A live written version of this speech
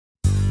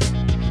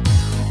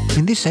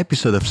In this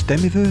episode of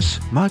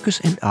Stemiverse, Marcus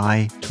and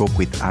I talk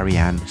with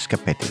Ariane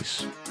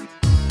Skapetis.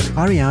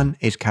 Ariane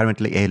is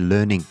currently a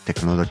learning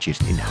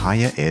technologist in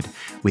higher ed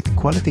with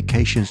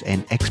qualifications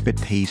and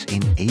expertise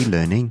in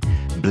e-learning,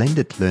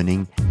 blended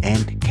learning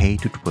and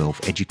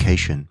K-12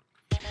 education.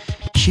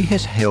 She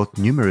has held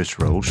numerous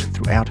roles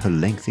throughout her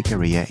lengthy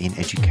career in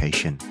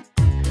education.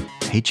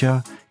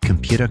 Teacher,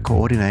 computer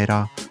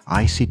coordinator,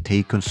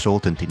 ICT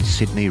Consultant in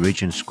Sydney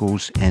Region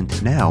Schools,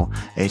 and now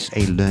as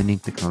a Learning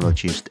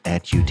Technologist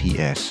at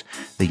UTS,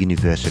 the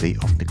University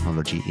of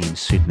Technology in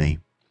Sydney.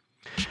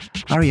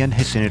 Ariane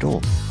has seen it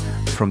all,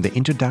 from the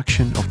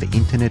introduction of the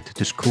internet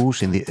to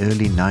schools in the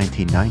early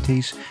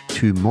 1990s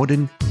to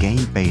modern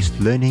game-based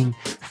learning,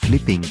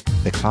 flipping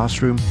the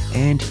classroom,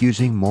 and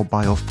using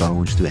mobile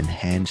phones to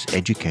enhance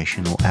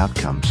educational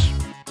outcomes.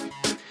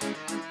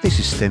 This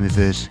is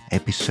Stemiverse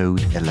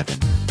episode 11.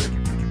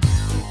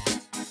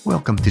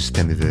 Welcome to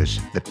Stemiverse,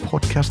 the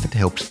podcast that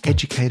helps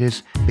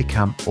educators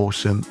become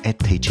awesome at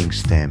teaching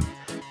STEM,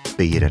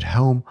 be it at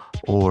home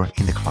or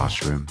in the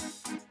classroom.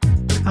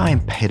 I'm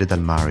Peter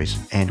Dalmaris,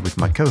 and with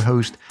my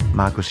co-host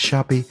Marcus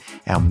Schappi,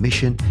 our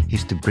mission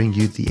is to bring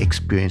you the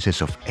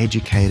experiences of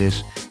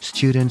educators,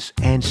 students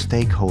and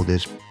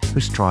stakeholders who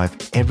strive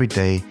every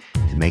day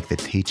to make the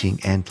teaching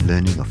and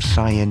learning of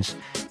science,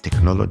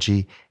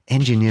 technology,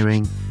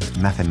 engineering,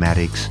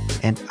 mathematics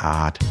and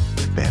art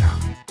better.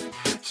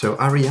 So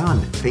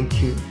Ariane,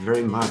 thank you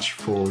very much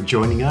for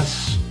joining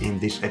us in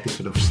this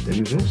episode of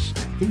Stemiverse.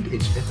 I think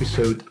it's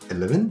episode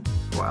 11.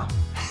 Wow,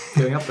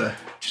 getting up there.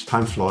 Just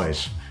time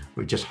flies.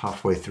 We're just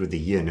halfway through the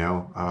year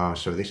now.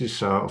 So this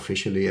is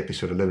officially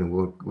episode 11.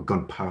 We've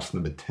gone past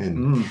number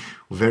 10.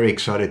 We're very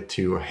excited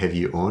to have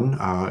you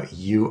on.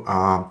 You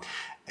are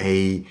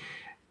a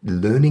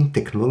learning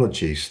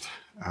technologist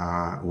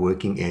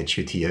working at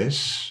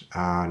UTS.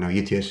 Now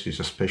UTS is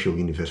a special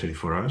university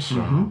for us.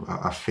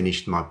 I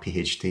finished my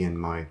PhD and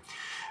my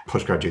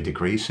postgraduate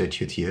degrees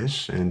at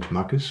UTS. And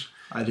Marcus?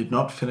 I did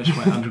not finish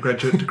my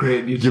undergraduate degree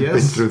at UTS, You've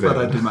been through that. but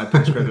I did my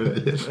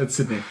postgraduate Yes. at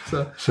Sydney.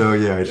 So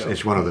yeah,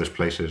 it's one of those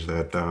places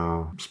that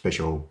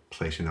special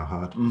place in our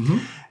heart.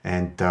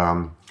 And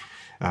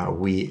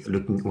we're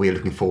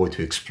looking forward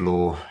to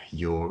explore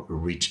your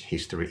rich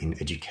history in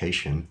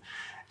education.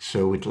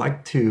 So we'd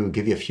like to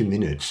give you a few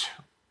minutes,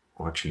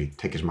 or actually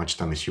take as much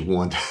time as you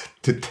want,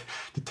 to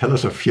tell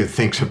us a few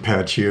things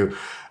about you.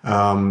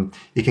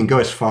 You can go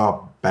as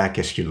far back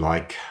as you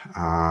like.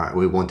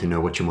 We want to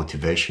know what your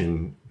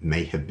motivation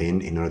may have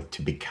been in order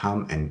to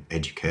become an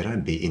educator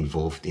and be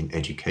involved in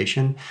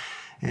education,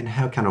 and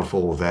how kind of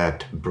all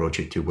that brought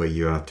you to where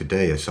you are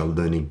today as a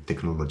learning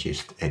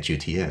technologist at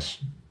UTS.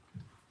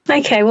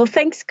 Okay, well,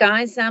 thanks,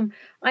 guys.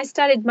 I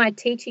started my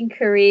teaching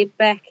career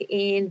back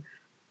in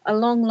a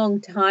long,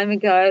 long time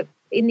ago,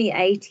 in the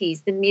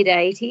 80s, the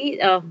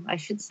mid-80s, I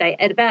should say,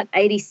 at about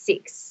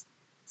 86.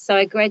 So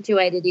I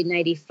graduated in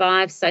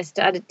 85, so I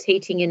started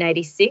teaching in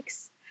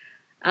 86.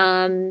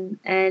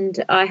 And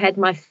I had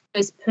my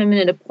first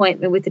permanent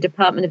appointment with the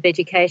Department of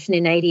Education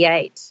in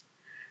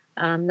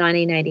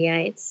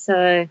 1988.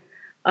 So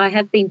I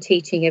have been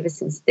teaching ever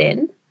since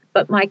then.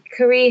 But my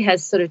career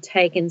has sort of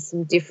taken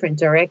some different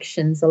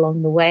directions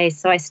along the way.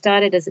 So I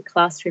started as a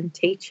classroom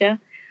teacher,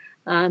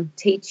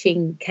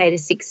 teaching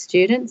K-6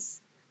 students.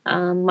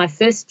 My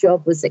first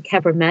job was at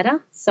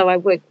Cabramatta, so I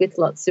worked with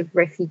lots of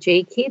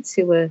refugee kids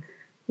who were,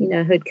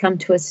 who'd come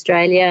to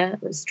Australia,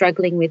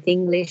 struggling with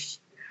English.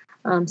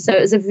 So it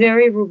was a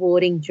very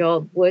rewarding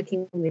job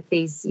working with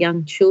these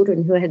young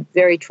children who had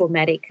very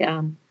traumatic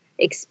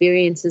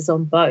experiences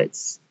on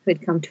boats who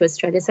had come to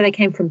Australia. So they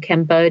came from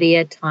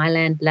Cambodia,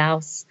 Thailand,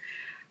 Laos.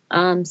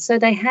 So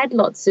they had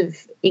lots of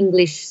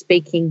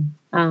English-speaking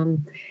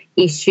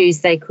issues.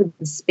 They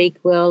couldn't speak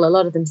well. A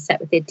lot of them sat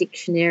with their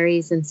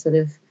dictionaries and sort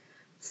of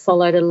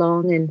followed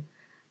along, and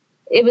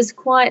it was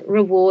quite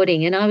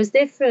rewarding. And I was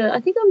there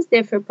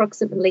for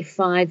approximately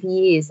 5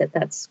 years at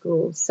that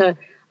school. So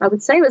I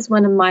would say it was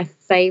one of my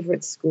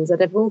favourite schools.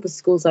 Out of all the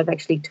schools I've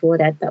actually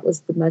taught at, that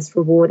was the most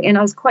rewarding. And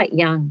I was quite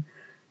young.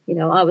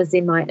 I was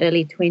in my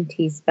early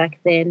 20s back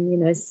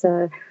then,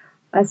 so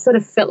I sort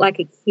of felt like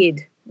a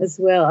kid as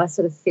well. I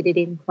sort of fitted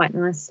in quite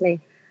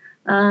nicely.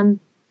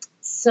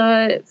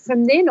 So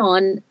from then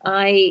on,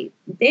 I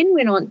then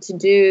went on to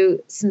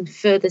do some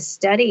further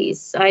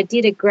studies. I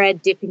did a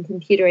grad dip in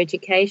computer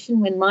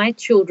education when my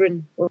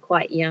children were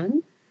quite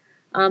young,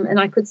 and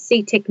I could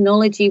see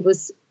technology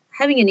was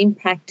having an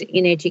impact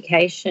in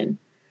education.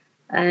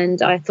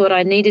 And I thought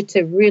I needed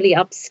to really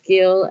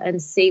upskill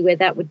and see where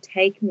that would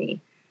take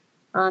me.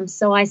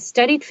 So I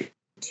studied for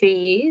 2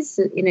 years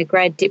in a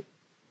grad dip,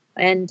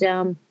 and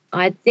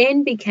I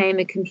then became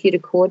a computer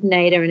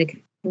coordinator and a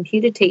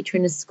computer teacher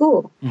in a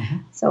school.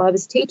 So I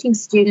was teaching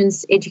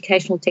students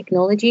educational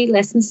technology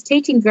lessons,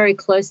 teaching very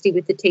closely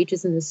with the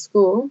teachers in the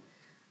school,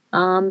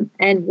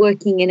 and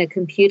working in a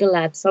computer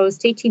lab. So I was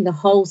teaching the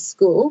whole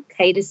school,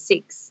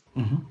 K-6,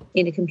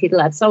 in a computer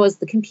lab. So I was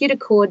the computer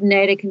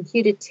coordinator,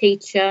 computer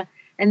teacher,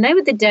 and they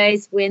were the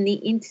days when the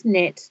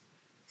internet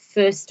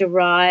first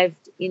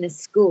arrived in a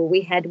school.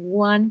 We had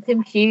one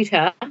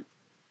computer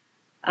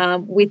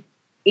with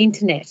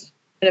internet.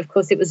 And, of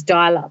course, it was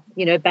dial-up,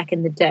 back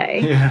in the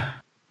day. Yeah.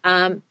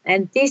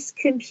 And this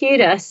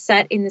computer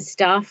sat in the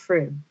staff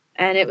room,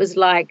 and it was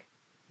like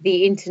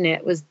the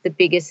internet was the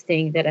biggest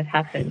thing that had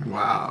happened.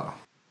 Wow.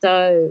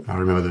 So I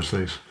remember those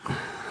days.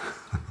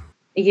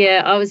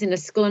 yeah, I was in a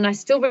school, and I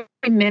still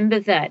remember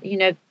that.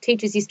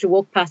 Teachers used to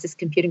walk past this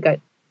computer and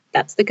go,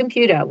 that's the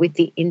computer with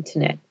the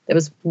internet. There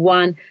was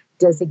one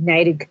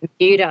designated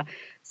computer.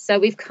 So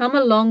we've come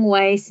a long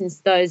way since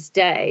those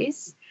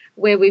days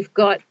where we've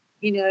got,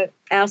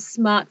 our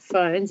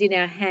smartphones in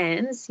our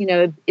hands.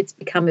 It's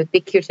become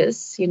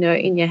ubiquitous, in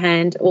your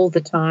hand all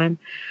the time.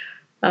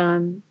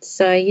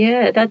 So,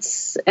 yeah,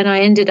 and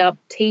I ended up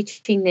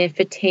teaching there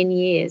for 10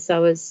 years. I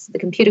was the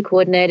computer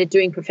coordinator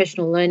doing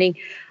professional learning.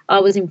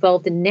 I was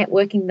involved in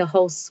networking the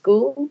whole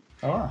school.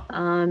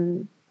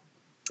 Oh.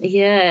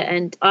 Yeah,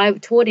 and I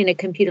taught in a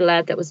computer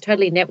lab that was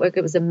totally networked.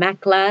 It was a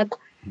Mac lab.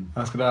 I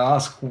was going to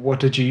ask, what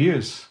did you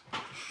use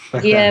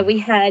back Yeah,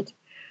 then?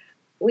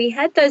 we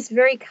had those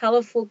very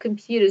colourful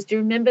computers. Do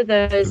you remember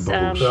those The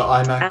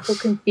iMacs. Apple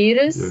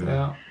computers?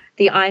 Yeah.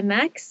 The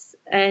iMacs,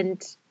 and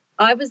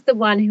I was the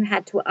one who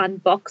had to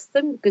unbox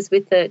them because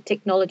with the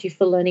technology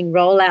for learning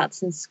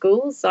rollouts in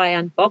schools, I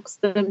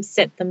unboxed them,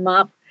 set them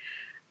up.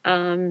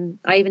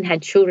 I even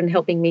had children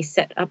helping me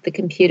set up the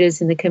computers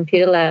in the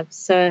computer lab.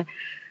 So,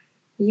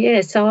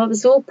 yeah, so I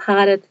was all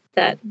part of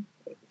that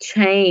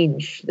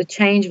change. The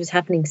change was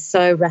happening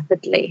so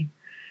rapidly.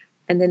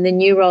 And then the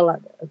new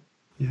rollout.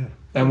 Yeah.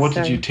 And what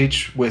did you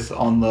teach with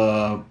on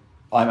the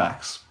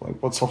iMacs?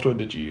 What software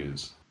did you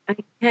use?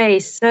 Okay,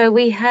 so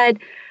we had,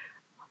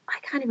 I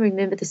can't even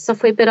remember the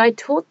software, but I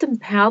taught them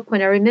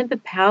PowerPoint. I remember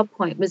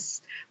PowerPoint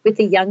was with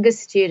the younger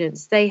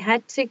students. They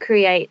had to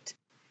create,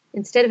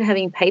 instead of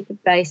having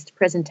paper-based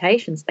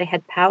presentations, they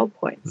had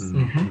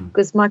PowerPoints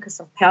because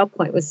Microsoft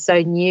PowerPoint was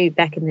so new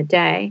back in the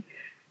day.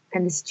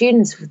 And the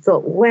students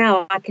thought,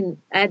 wow, I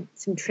can add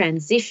some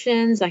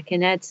transitions, I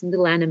can add some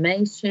little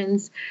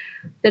animations.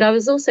 But I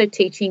was also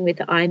teaching with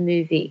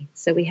iMovie.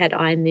 So we had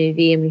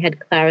iMovie and we had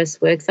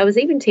ClarisWorks. I was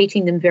even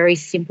teaching them very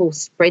simple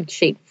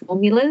spreadsheet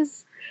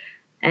formulas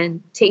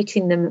and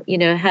teaching them,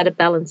 how to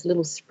balance a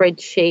little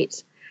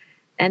spreadsheet.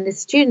 And the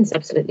students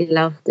absolutely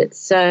loved it.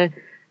 So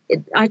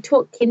I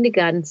taught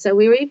kindergarten. So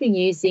we were even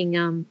using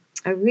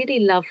a really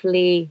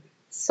lovely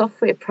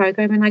software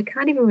program, and I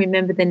can't even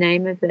remember the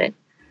name of it.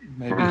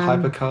 Maybe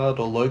HyperCard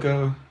or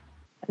Logo?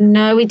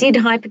 No, we did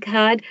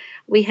HyperCard.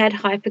 We had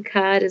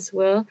HyperCard as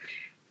well.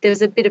 There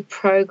was a bit of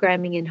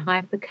programming in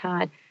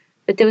HyperCard.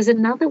 But there was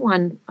another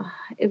one.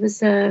 It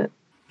was a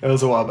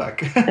while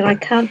back. and I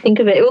can't think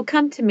of it. It will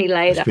come to me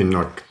later. It's been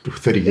like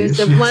 30 years.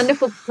 It was a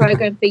wonderful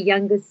program for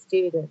younger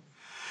students.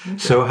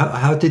 So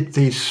how did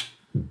these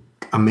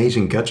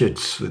amazing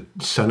gadgets that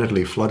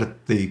suddenly flooded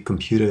the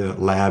computer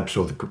labs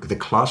or the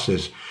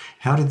classes,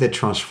 how did they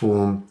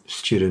transform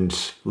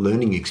students'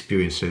 learning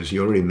experiences?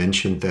 You already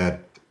mentioned that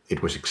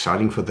it was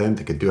exciting for them.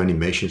 They could do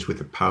animations with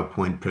the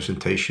PowerPoint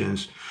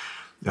presentations,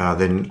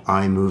 then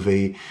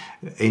iMovie.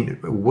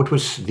 And what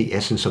was the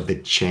essence of the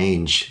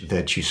change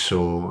that you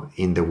saw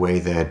in the way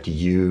that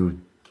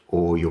you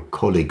or your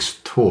colleagues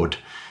taught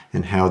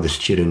and how the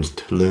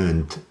students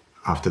learned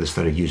after they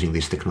started using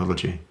this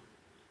technology?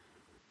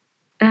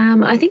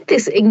 I think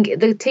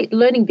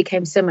learning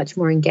became so much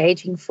more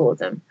engaging for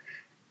them.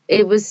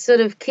 It was sort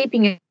of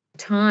keeping at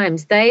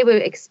times. They were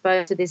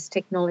exposed to this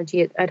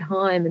technology at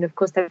home, and of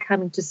course they were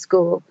coming to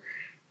school,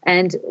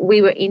 and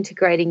we were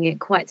integrating it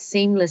quite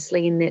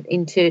seamlessly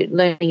into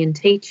learning and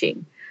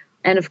teaching.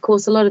 And of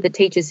course, a lot of the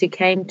teachers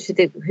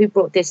who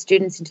brought their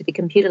students into the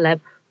computer lab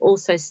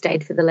also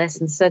stayed for the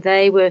lessons, so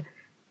they were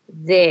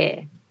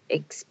there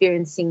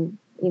experiencing,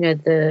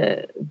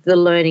 the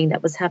learning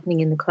that was happening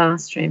in the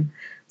classroom.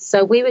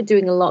 So we were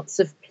doing lots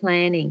of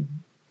planning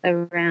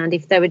around.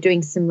 If they were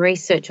doing some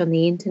research on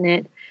the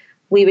internet,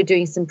 we were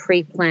doing some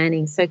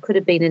pre-planning. So it could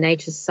have been an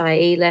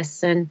HSIE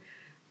lesson.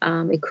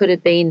 It could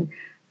have been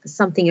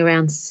something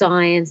around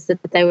science that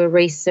they were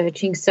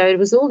researching. So it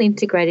was all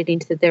integrated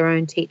into their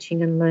own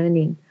teaching and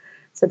learning.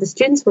 So the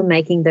students were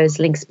making those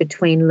links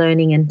between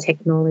learning and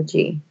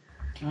technology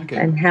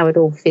and how it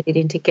all fitted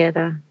in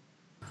together.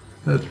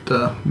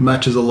 It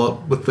matches a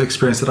lot with the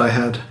experience that I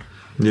had.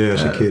 Yeah,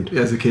 as a kid.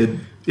 As a kid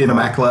in a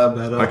Mac lab.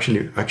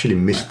 Actually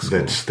missed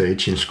that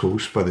stage in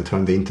schools by the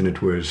time the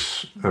internet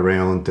was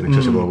around and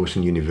accessible. I was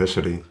in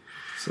university.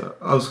 So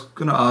I was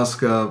going to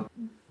ask,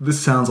 this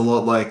sounds a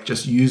lot like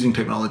just using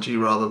technology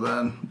rather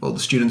than, the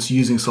students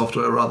using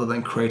software rather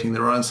than creating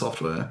their own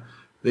software.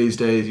 These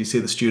days you see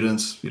the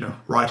students,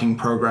 writing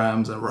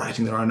programs and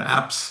writing their own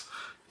apps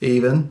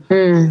even,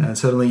 and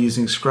certainly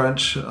using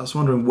Scratch. I was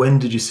wondering, when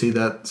did you see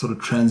that sort of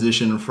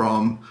transition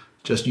from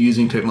just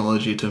using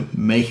technology to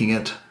making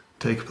it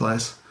take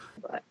place?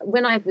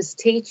 When I was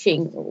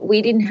teaching,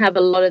 we didn't have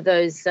a lot of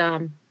those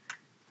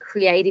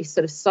creative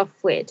sort of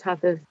software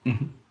type of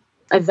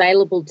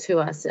available to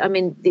us. I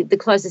mean, the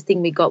closest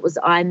thing we got was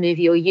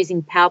iMovie or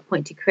using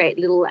PowerPoint to create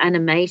little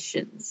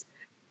animations.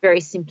 very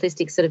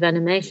simplistic sort of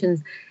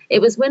animations. It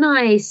was when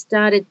I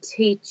started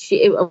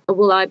teaching,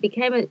 I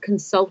became a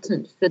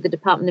consultant for the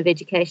Department of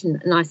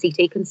Education, an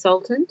ICT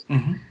consultant,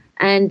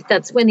 and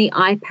that's when the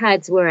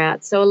iPads were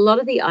out. So a lot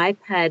of the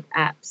iPad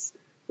apps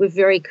were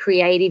very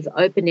creative,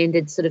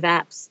 open-ended sort of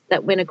apps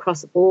that went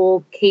across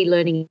all key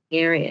learning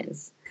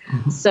areas.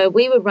 So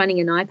we were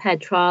running an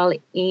iPad trial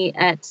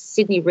at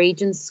Sydney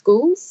Region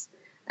schools,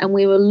 and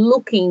we were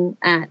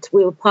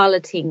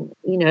piloting,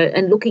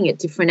 and looking at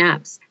different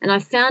apps. And I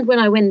found when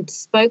I went and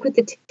spoke with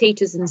the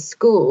teachers in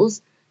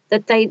schools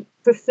that they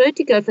preferred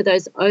to go for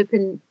those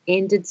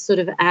open-ended sort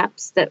of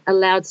apps that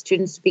allowed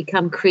students to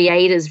become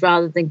creators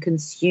rather than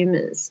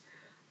consumers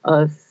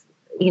of,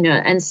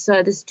 and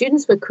so the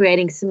students were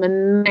creating some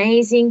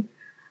amazing,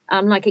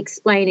 like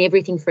Explain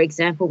Everything, for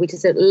example, which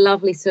is a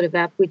lovely sort of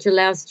app which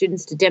allows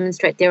students to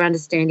demonstrate their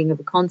understanding of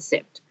a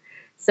concept.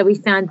 So we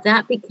found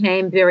that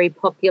became very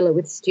popular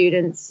with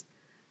students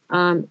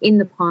in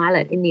the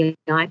pilot, in the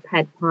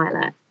iPad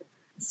pilot.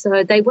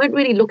 So they weren't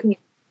really looking at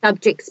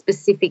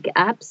subject-specific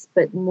apps,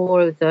 but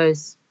more of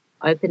those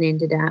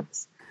open-ended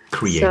apps.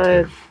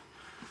 Creative. So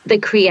the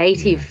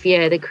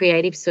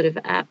creative sort of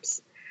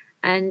apps.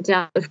 And,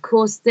 of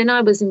course, then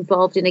I was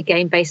involved in a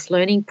game-based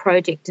learning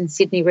project in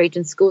Sydney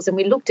Region schools, and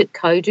we looked at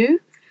Kodu,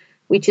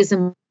 which is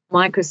a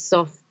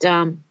Microsoft,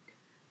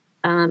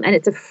 and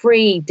it's a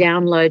free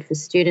download for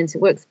students.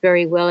 It works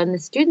very well, and the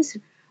students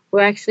were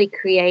actually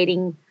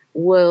creating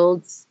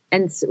worlds,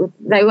 and so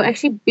they were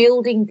actually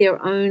building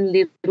their own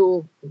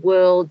little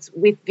worlds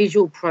with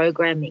visual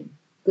programming,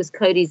 because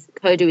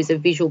Kodu is a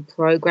visual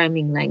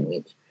programming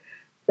language.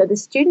 So the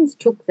students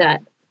took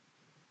that.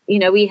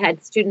 We had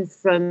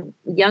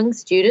young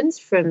students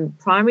from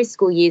primary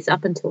school years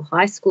up until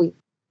high school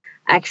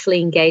actually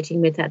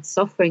engaging with that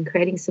software and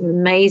creating some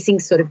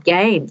amazing sort of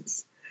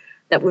games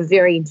that were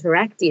very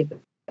interactive.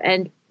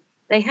 And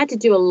they had to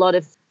do a lot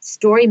of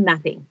story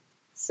mapping.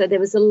 So there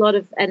was a lot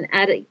of, and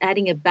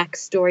adding a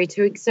backstory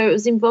to it. So it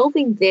was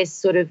involving their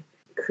sort of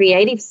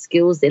creative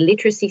skills, their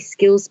literacy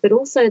skills, but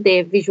also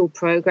their visual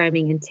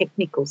programming and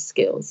technical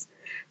skills.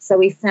 So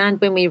we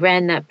found when we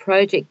ran that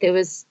project, there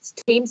was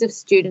teams of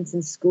students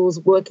in schools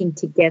working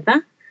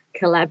together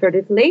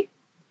collaboratively,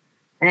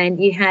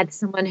 and you had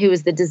someone who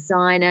was the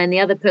designer and the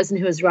other person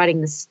who was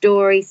writing the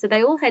story. So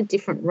they all had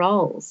different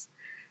roles.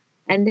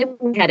 And then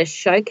we had a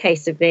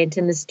showcase event,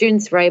 and the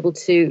students were able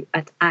to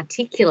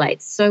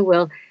articulate so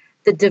well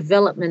the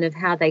development of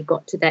how they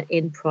got to that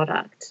end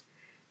product.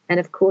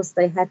 And, of course,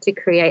 they had to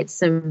create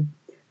some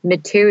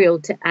material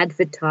to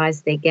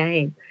advertise their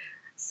game.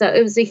 So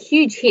it was a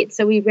huge hit.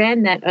 So we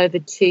ran that over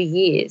 2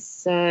 years.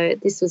 So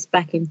this was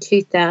back in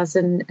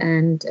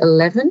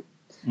 2011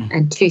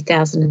 and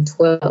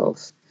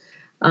 2012,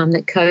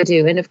 that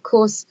Kodu. And, of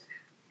course,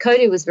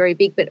 Kodu was very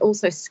big, but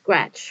also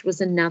Scratch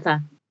was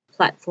another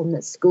platform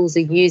that schools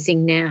are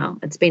using now.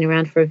 It's been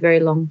around for a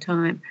very long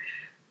time.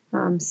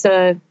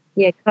 Kodu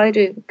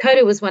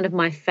was one of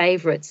my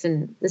favourites,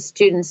 and the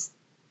students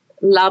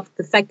loved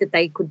the fact that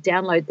they could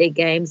download their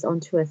games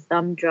onto a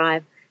thumb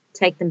drive,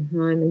 take them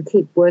home and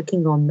keep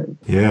working on them.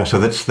 Yeah, so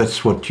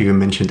that's what you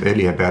mentioned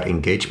earlier about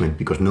engagement,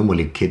 because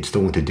normally kids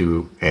don't want to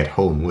do at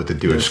home what they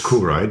do at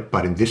school, right?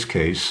 But in this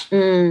case,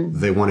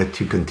 they wanted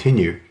to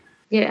continue.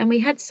 Yeah, and we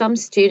had some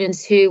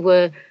students who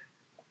were,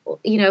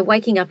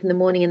 waking up in the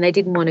morning and they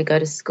didn't want to go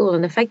to school.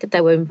 And the fact that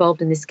they were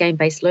involved in this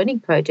game-based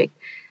learning project,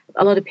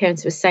 a lot of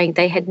parents were saying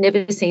they had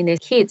never seen their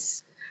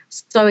kids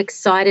so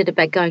excited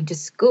about going to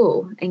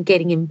school and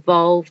getting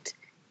involved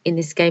in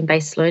this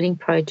game-based learning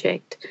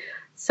project.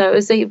 So it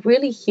was a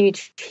really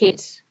huge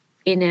hit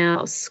in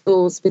our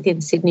schools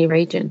within Sydney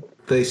Region.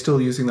 Are they still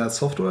using that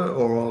software,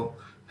 or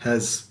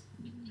has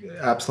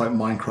apps like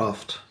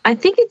Minecraft? I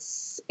think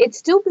it's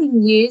still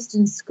being used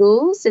in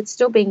schools. It's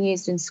still being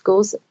used in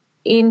schools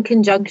in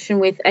conjunction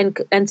with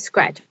and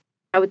Scratch.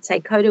 I would say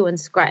Kodu and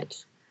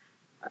Scratch,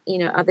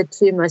 are the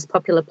two most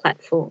popular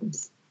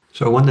platforms.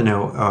 So I want to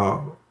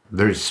know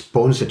the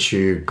response that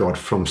you got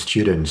from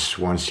students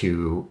once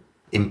you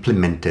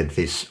implemented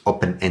this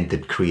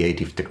open-ended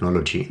creative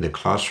technology in the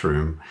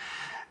classroom.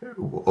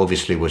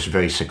 Obviously was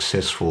very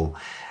successful.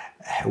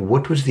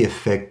 What was the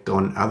effect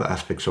on other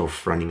aspects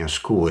of running a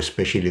school,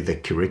 especially the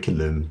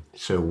curriculum?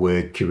 So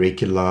were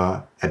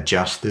curricula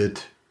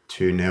adjusted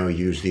to now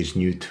use these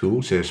new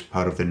tools as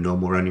part of the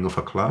normal running of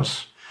a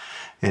class?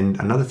 And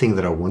another thing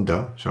that I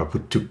wonder, so I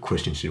put two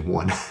questions in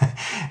one,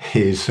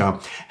 is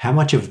how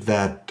much of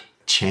that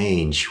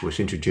change was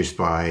introduced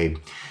by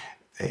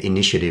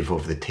initiative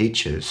of the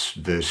teachers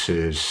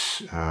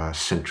versus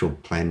central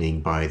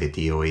planning by the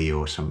DOE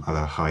or some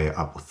other higher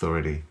up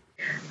authority?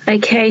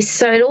 Okay,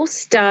 so it all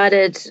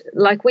started,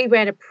 like we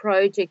ran a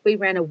project, we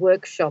ran a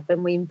workshop,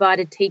 and we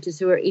invited teachers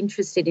who were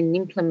interested in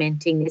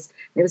implementing this.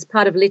 It was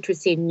part of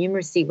Literacy and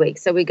Numeracy Week,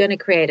 so we're going to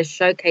create a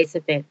showcase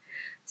event.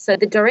 So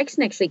the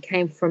direction actually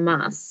came from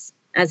us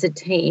as a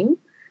team.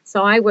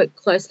 So I worked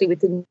closely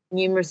with the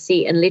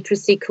Numeracy and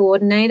Literacy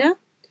Coordinator,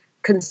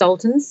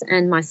 consultants,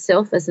 and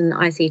myself as an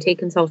ICT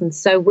consultant.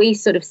 So we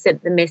sort of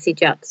sent the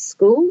message out to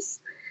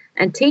schools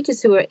And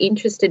teachers who were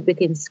interested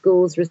within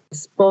schools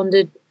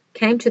responded,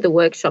 came to the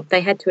workshop.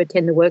 They had to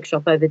attend the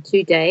workshop over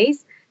 2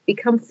 days,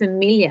 become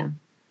familiar.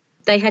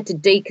 They had to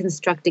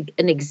deconstruct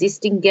an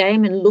existing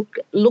game and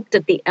looked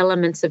at the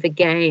elements of a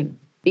game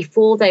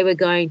before they were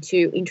going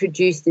to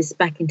introduce this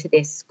back into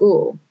their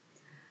school.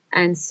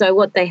 And so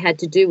what they had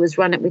to do was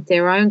run it with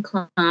their own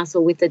class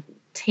or with a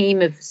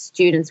team of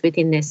students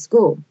within their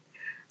school.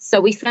 So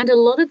we found a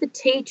lot of the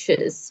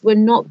teachers were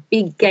not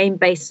big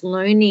game-based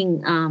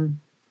learning.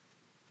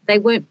 They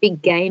weren't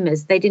big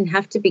gamers. They didn't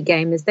have to be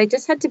gamers. They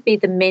just had to be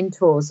the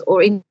mentors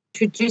or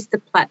introduce the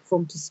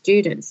platform to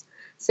students.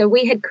 So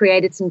we had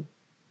created some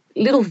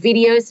little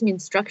videos, some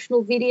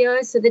instructional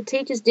videos, so the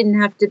teachers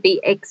didn't have to be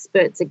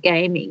experts at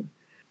gaming.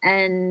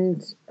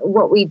 And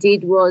what we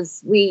did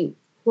was we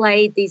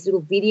played these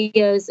little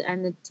videos,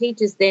 and the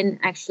teachers then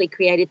actually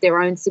created their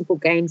own simple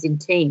games in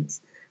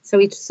teams. So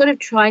we sort of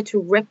tried to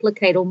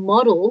replicate or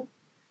model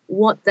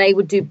what they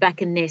would do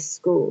back in their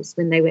schools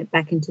when they went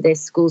back into their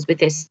schools with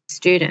their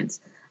students.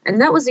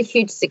 And that was a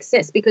huge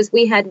success because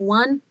we had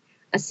one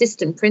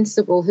assistant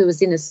principal who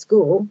was in a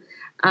school,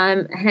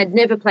 had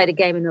never played a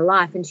game in her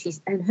life,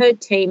 and her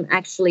team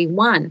actually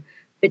won.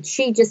 But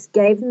she just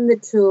gave them the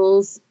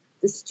tools.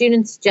 The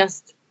students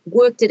just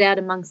worked it out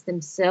amongst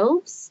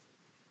themselves,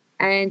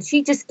 and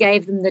she just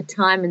gave them the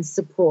time and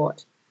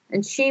support.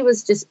 And she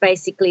was just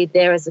basically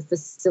there as a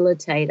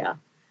facilitator.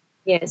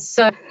 Yes,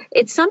 so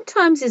it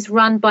sometimes is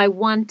run by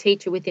one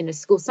teacher within a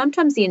school.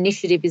 Sometimes the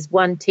initiative is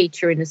one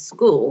teacher in a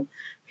school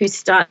who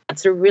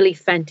starts a really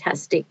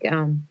fantastic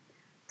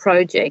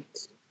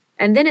project.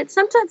 And then it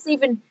sometimes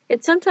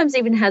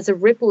even has a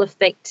ripple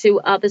effect to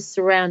other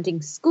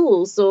surrounding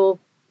schools or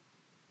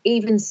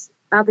even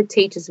other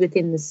teachers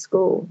within the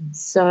school.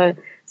 So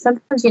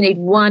sometimes you need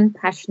one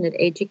passionate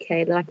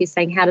educator, like you're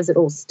saying, how does it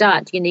all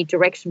start? You need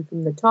direction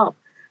from the top.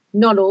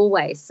 Not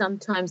always.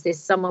 Sometimes there's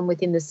someone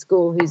within the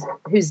school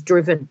who's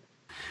driven.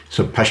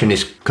 So passion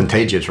is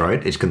contagious,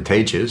 right? It's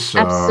contagious.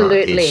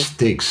 Absolutely. It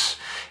sticks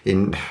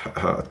in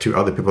to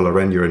other people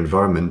around your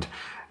environment.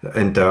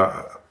 And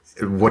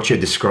what you're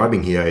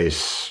describing here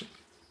is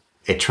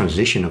a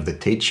transition of the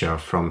teacher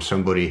from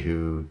somebody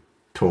who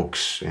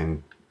talks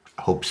and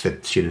hopes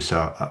that students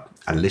are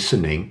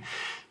listening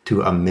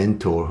to a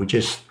mentor who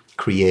just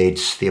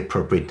creates the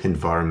appropriate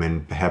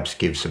environment, perhaps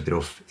gives a bit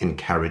of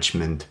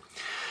encouragement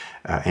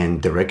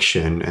and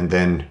direction, and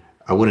then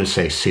I wouldn't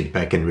say sit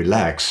back and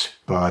relax,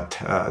 but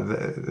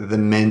the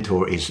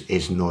mentor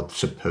is not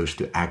supposed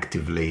to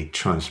actively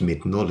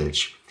transmit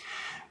knowledge.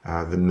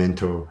 The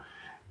mentor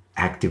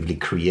actively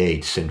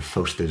creates and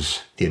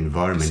fosters the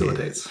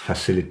environment,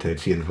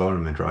 facilitates the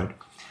environment, right?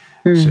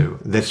 So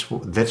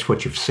that's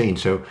what you've seen.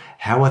 So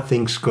how are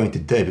things going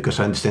today? Because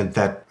I understand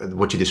that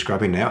what you're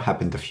describing now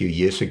happened a few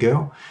years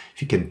ago.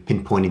 If you can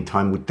pinpoint in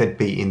time, would that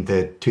be in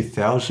the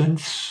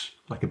 2000s?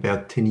 Like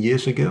about 10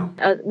 years ago?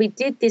 We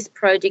did this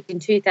project in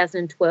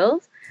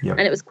 2012, and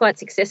it was quite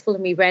successful,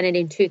 and we ran it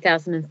in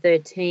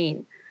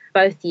 2013,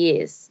 both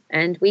years.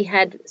 And we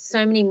had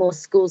so many more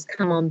schools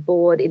come on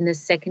board in the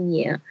second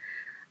year.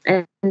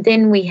 And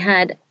then we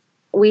had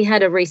a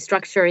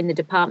restructure in the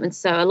department,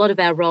 so a lot of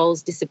our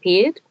roles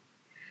disappeared.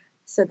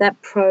 So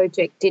that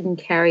project didn't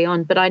carry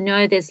on. But I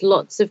know there's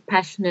lots of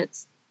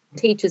passionate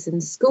teachers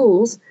in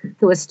schools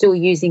who are still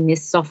using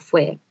this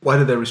software. Why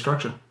did they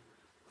restructure?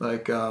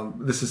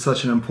 This is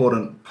such an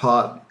important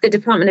part. The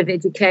Department of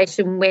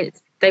Education went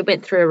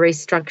through a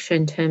restructure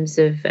in terms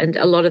of, and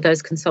a lot of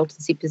those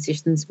consultancy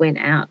positions went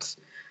out.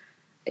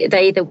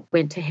 They either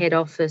went to head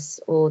office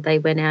or they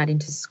went out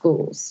into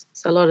schools.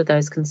 So a lot of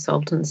those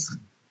consultants,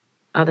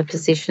 other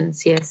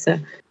positions, yes. Yeah,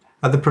 so.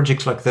 Are the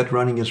projects like that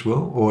running as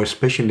well? Or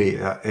especially,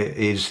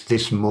 is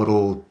this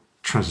model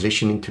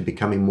transitioning to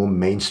becoming more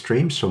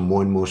mainstream? So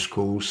more and more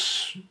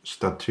schools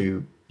start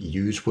to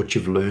use what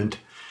you've learned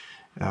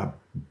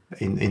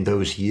in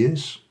those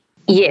years?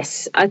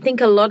 Yes, I think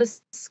a lot of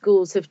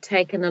schools have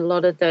taken a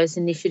lot of those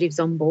initiatives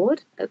on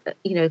board,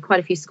 quite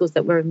a few schools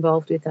that were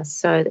involved with us.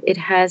 So it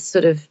has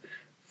sort of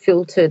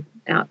filtered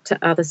out to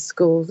other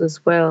schools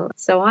as well.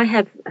 So I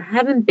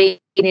haven't been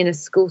in a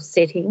school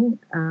setting.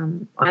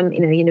 I'm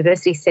in a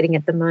university setting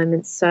at the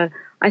moment. So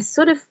I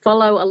sort of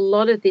follow a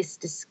lot of this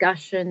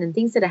discussion and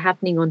things that are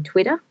happening on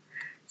Twitter.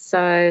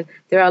 So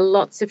there are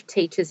lots of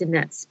teachers in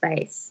that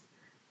space.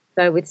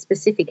 So with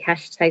specific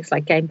hashtags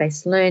like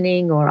game-based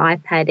learning or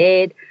iPad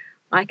Ed,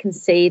 I can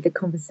see the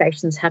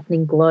conversations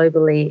happening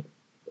globally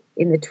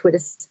in the Twitter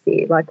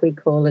sphere, like we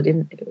call it,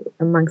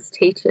 amongst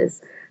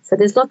teachers. So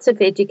there's lots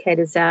of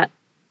educators out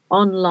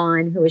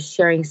online who are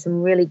sharing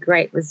some really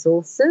great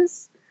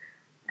resources,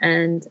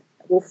 and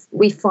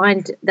we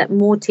find that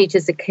more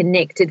teachers are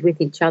connected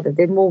with each other.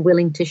 They're more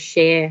willing to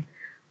share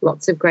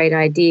lots of great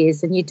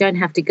ideas, and you don't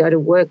have to go to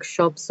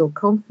workshops or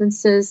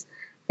conferences.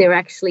 They're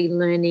actually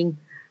learning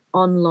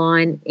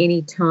online,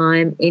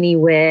 anytime,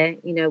 anywhere,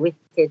 with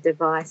their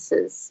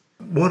devices.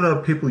 What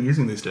are people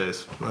using these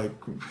days?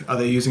 Are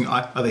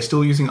they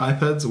still using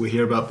iPads? We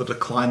hear about the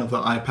decline of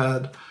the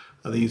iPad.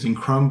 Are they using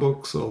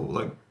Chromebooks,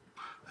 or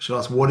should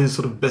ask, what is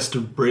sort of best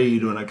of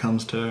breed when it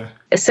comes to...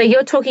 So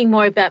you're talking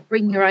more about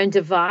bring your own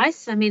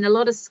device. I mean, a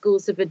lot of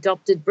schools have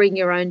adopted bring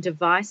your own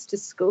device to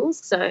schools.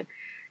 So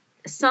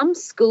some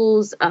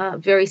schools are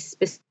very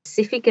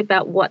specific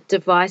about what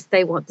device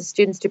they want the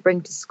students to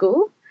bring to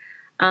school.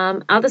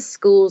 Other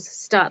schools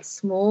start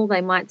small.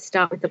 They might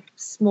start with a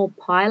small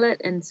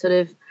pilot and sort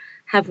of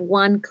have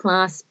one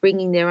class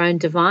bringing their own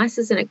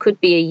devices, and it could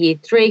be a year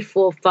 3,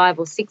 4, 5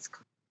 or 6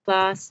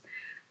 class.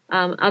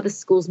 Other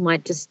schools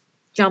might just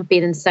jump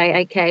in and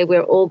say, okay,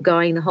 we're all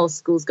going, the whole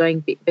school's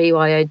going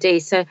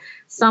BYOD. So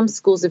some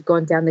schools have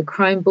gone down the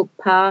Chromebook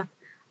path.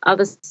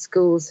 Other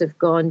schools have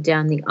gone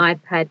down the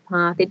iPad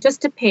path. It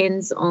just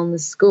depends on the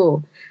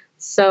school.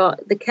 So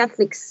the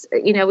Catholics,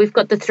 we've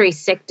got the 3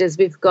 sectors.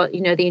 We've got,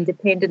 the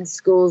independent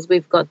schools,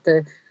 we've got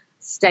the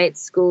state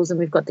schools, and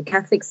we've got the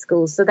Catholic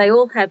schools. So they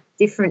all have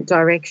different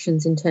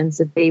directions in terms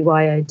of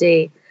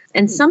BYOD.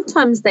 And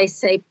sometimes they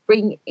say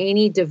bring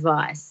any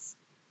device.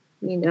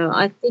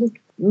 I think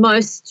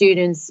most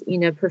students,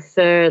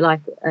 prefer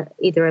like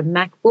either a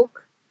MacBook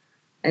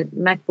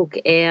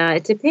Air.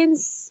 It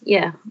depends,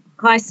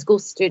 high school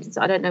students.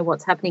 I don't know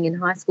what's happening in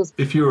high schools.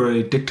 If you were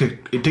a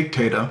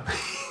dictator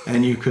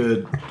and you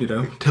could,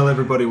 tell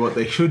everybody what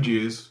they should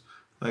use,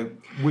 like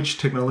which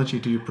technology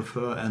do you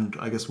prefer and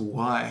I guess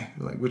why?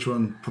 Like which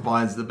one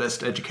provides the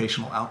best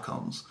educational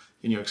outcomes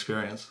in your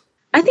experience?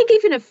 I think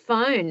even a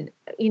phone,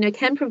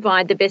 can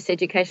provide the best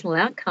educational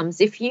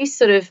outcomes. If you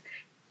sort of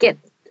get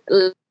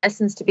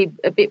lessons to be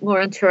a bit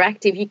more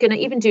interactive, you can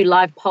even do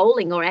live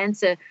polling or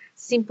answer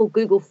simple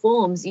Google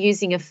Forms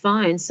using a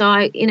phone.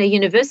 So in a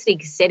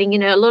university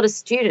setting, a lot of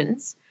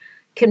students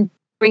can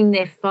bring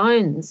their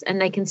phones and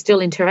they can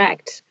still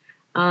interact.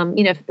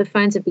 The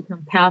phones have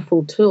become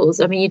powerful tools.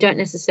 I mean, you don't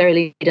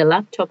necessarily need a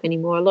laptop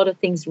anymore. A lot of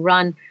things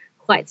run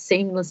quite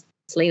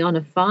seamlessly on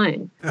a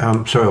phone.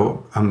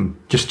 So I'm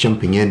just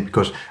jumping in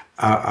because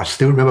I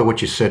still remember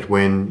what you said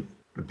when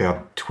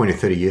about 20,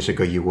 30 years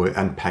ago, you were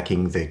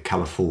unpacking the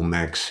colorful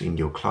Macs in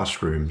your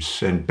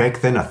classrooms. And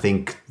back then, I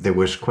think there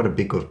was quite a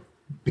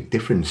big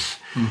difference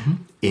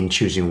in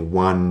choosing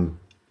one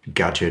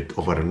gadget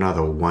over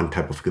another, one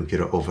type of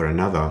computer over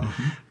another.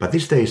 But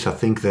these days, I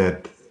think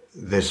that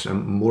there's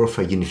more of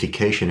a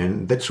unification,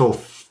 and that's all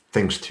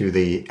thanks to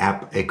the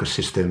app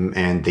ecosystem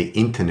and the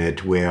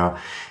internet, where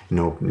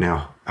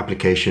now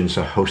applications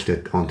are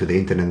hosted onto the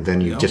internet, and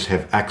then you just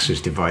have access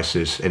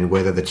devices, and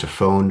whether that's a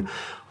phone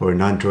or an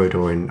Android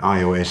or an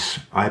iOS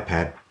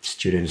iPad,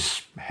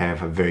 students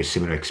have a very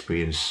similar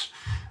experience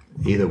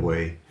either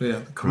way. Yeah,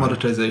 the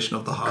commoditization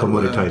of the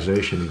hardware.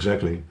 Commoditization,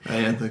 exactly.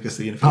 And I guess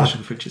the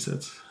unification of feature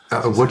sets.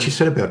 What you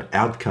said about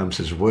outcomes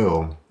as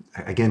well,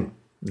 again,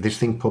 this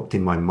thing popped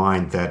in my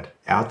mind that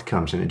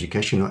outcomes and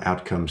educational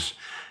outcomes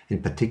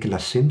in particular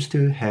seems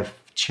to have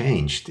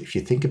changed. If you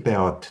think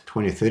about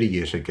 20, 30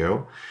 years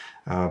ago,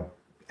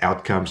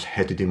 outcomes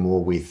had to do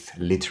more with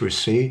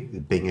literacy,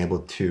 being able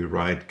to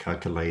write,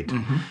 calculate,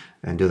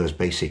 and do those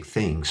basic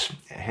things.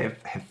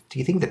 Do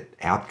you think that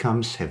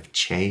outcomes have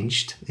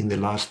changed in the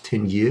last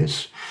 10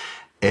 years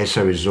as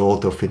a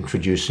result of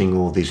introducing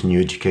all these new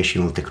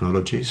educational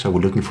technologies? Are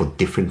we looking for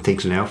different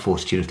things now for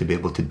students to be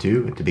able to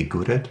do and to be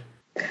good at?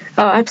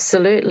 Oh,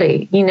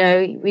 absolutely.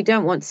 We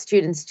don't want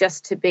students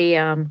just to be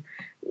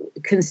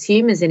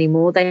consumers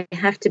anymore. They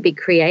have to be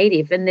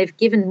creative, and they've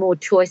given more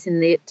choice in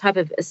the type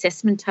of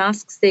assessment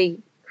tasks they're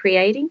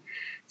creating.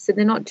 So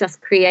they're not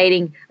just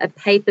creating a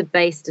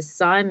paper-based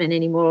assignment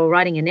anymore or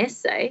writing an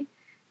essay.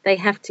 They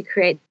have to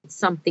create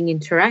something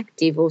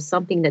interactive or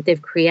something that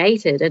they've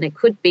created, and it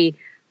could be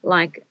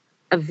like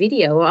a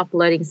video or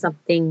uploading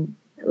something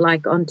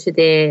like onto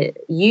their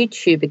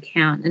YouTube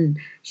account and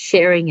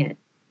sharing it.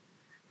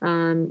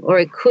 Or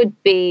it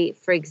could be,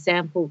 for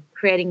example,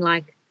 creating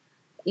like,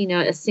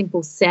 a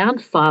simple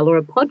sound file or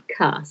a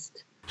podcast.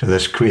 So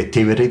there's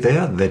creativity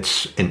there.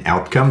 That's an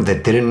outcome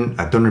that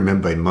I don't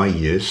remember in my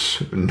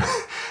years.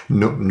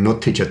 No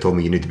teacher told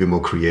me you need to be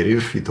more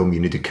creative. He told me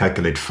you need to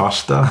calculate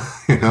faster,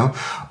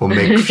 or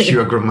make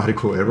fewer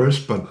grammatical errors.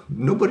 But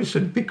nobody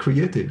said be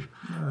creative.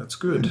 That's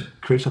good.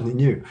 Create something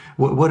new.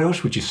 What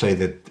else would you say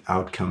that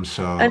outcomes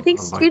are? I think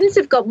students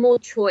have got more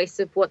choice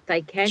of what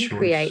they can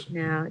create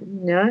now.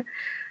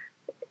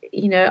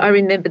 I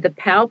remember the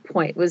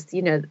PowerPoint was,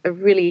 a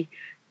really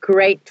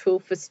great tool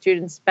for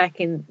students back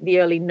in the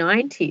early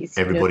 90s.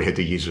 Everybody had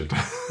to use it.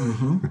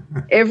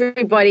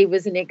 Everybody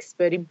was an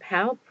expert in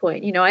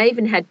PowerPoint. I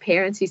even had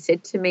parents who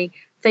said to me,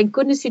 thank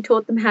goodness you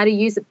taught them how to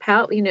use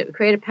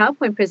create a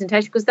PowerPoint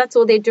presentation, because that's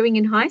all they're doing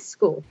in high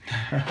school.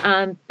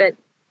 But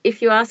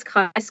if you ask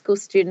high school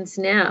students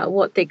now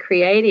what they're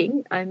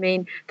creating, I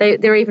mean,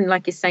 they're even,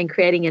 like you're saying,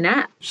 creating an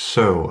app.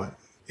 So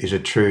is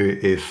it true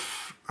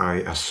if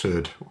I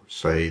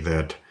say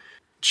that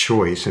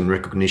choice and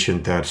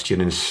recognition that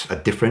students are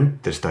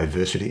different, there's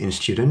diversity in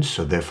students,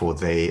 so therefore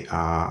they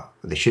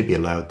should be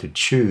allowed to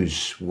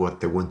choose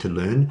what they want to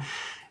learn,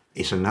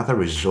 is another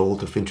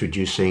result of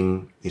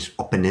introducing this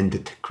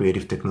open-ended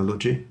creative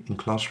technology in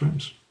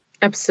classrooms?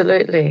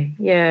 Absolutely,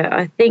 yeah.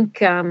 I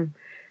think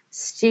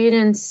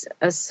students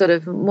are sort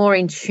of more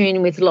in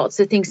tune with lots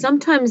of things.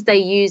 Sometimes they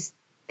use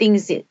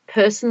things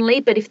personally,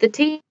 but if the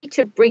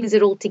teacher brings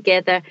it all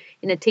together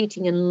in a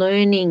teaching and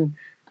learning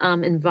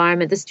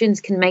environment, the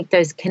students can make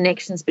those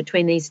connections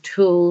between these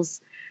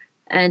tools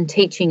and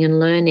teaching and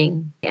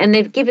learning. And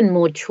they've given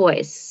more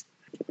choice.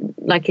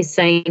 Like you're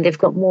saying, they've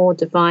got more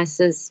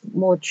devices,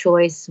 more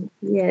choice.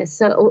 Yeah,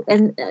 so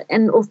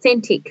and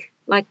authentic,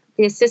 like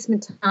the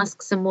assessment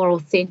tasks are more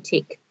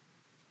authentic.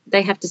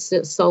 They have to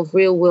solve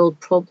real-world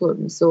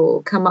problems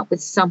or come up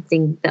with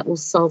something that will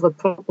solve a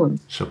problem.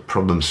 So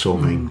problem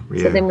solving.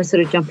 Yeah. So then we're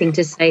sort of jumping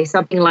to say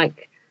something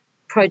like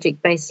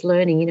project-based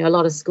learning. A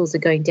lot of schools are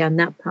going down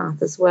that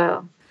path as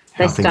well.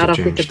 They start off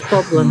with the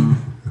problem.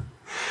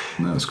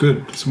 No, it's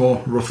good. It's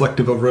more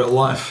reflective of real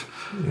life.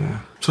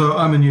 Yeah. So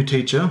I'm a new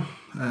teacher,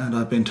 and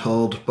I've been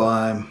told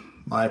by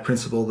my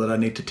principal that I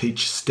need to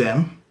teach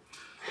STEM.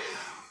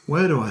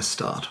 Where do I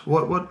start?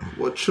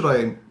 What should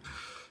I?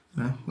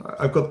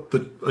 I've got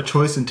a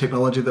choice in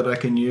technology that I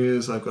can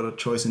use. I've got a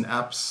choice in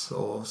apps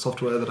or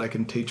software that I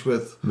can teach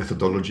with.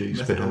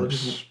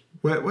 Methodologies.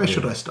 Where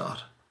should I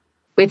start?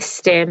 With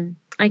STEM.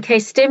 Okay,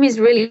 STEM is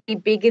really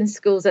big in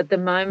schools at the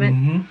moment.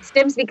 Mm-hmm.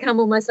 STEM's become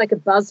almost like a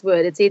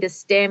buzzword. It's either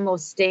STEM or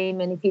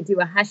STEAM, and if you do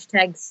a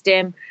hashtag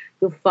STEM,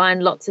 you'll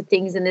find lots of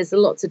things, and there's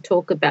lots of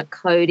talk about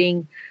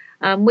coding.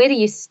 Where do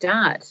you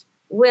start?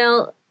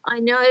 Well, I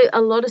know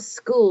a lot of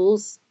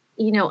schools,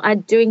 are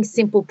doing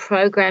simple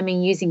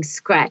programming using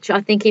Scratch.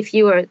 I think if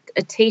you were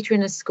a teacher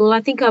in a school, I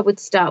think I would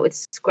start with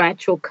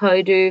Scratch or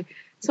Kodu,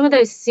 some of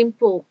those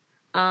simple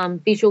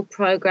visual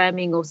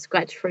programming or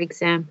Scratch, for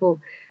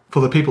example. For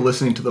the people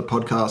listening to the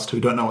podcast who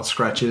don't know what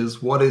Scratch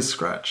is, what is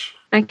Scratch?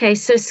 Okay,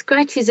 so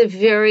Scratch is a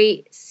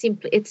very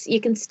simple, you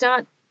can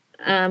start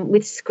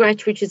with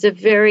Scratch, which is a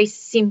very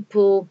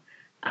simple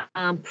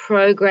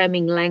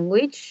programming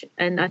language.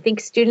 And I think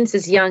students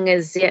as young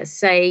as,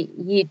 say,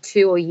 year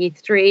 2 or year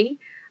 3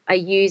 are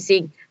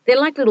they're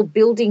like little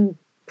building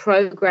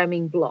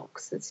programming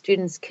blocks that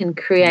students can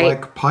create.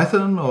 Like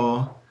Python,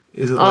 or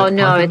is it like Python?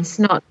 Oh, no, it's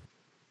not.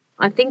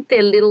 I think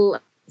they're little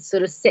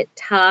sort of set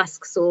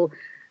tasks or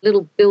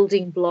little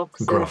building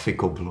blocks.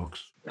 Graphical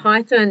blocks.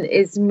 Python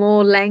is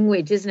more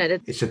language, isn't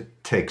it? It's a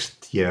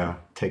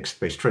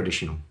text-based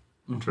traditional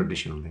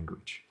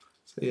language.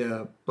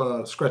 So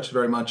but Scratch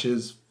very much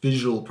is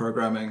visual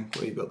programming,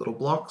 where you've got little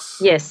blocks.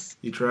 Yes.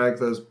 You drag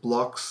those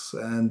blocks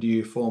and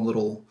you form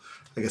little,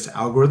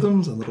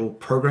 algorithms and little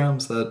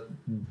programs that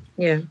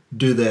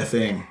do their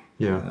thing.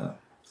 Yeah.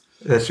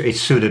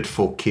 It's suited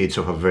for kids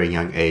of a very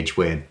young age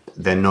where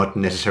they're not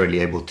necessarily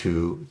able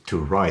to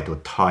write or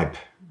type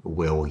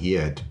well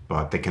yet,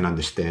 but they can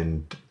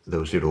understand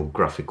those little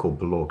graphical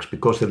blocks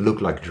because they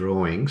look like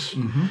drawings.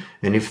 Mm-hmm.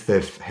 And if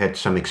they've had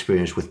some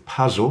experience with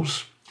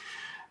puzzles,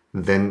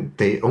 then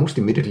they almost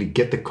immediately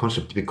get the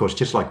concept, because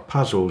just like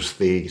puzzles,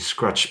 the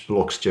Scratch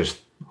blocks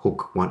just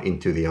hook one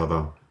into the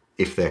other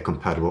if they're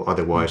compatible.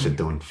 Otherwise, they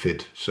don't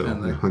fit, so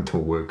they don't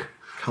work.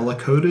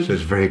 Color-coded? So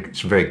it's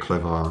very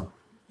clever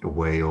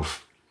way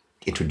of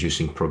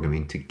introducing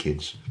programming to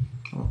kids.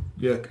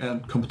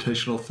 And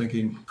computational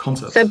thinking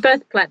concepts. So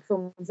both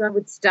platforms, I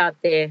would start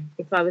there.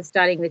 If I was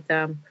starting with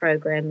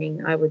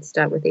programming, I would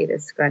start with either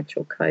Scratch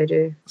or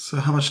Kodu. So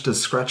how much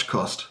does Scratch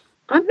cost?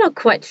 I'm not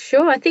quite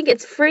sure. I think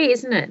it's free,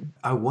 isn't it?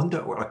 I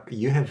wonder,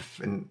 you have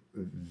a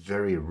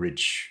very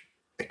rich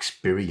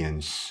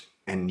experience,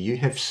 and you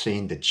have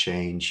seen the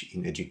change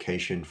in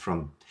education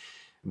from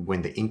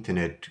when the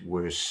internet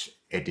was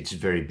at its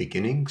very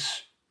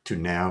beginnings to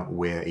now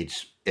where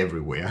it's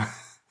everywhere.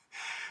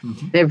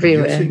 Mm-hmm.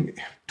 Everywhere.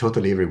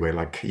 Totally everywhere.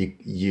 Like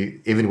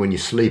you even when you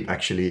sleep,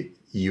 actually,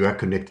 you are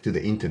connected to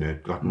the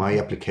internet. Like my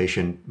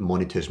application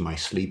monitors my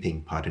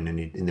sleeping pattern, and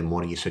in the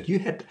morning you said you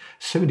had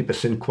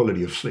 70%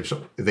 quality of sleep.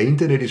 So the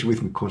internet is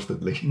with me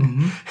constantly.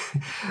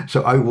 Mm-hmm.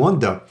 So I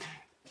wonder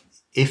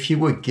if you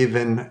were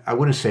given, I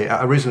wouldn't say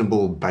a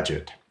reasonable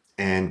budget,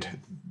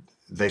 and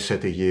they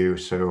said to you,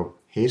 so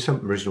here's some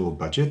reasonable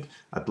budget.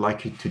 I'd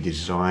like you to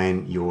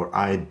design your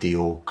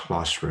ideal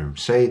classroom,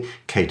 say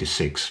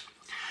K-6.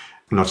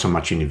 Not so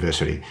much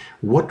university.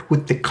 What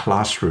would the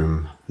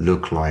classroom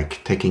look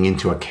like, taking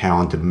into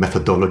account the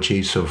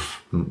methodologies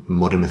of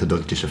modern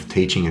methodologies of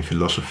teaching and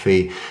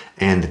philosophy,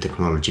 and the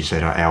technologies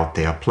that are out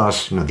there,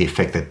 plus the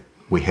effect that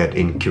we had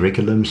in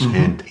curriculums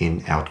and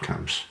in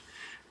outcomes?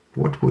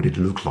 What would it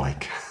look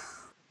like?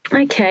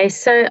 Okay,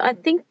 so I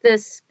think the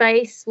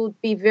space would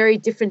be very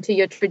different to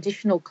your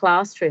traditional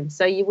classroom.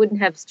 So you wouldn't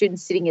have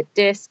students sitting at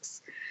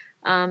desks.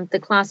 The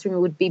classroom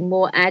would be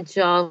more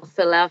agile,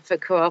 allow for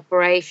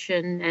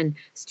cooperation and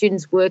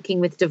students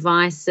working with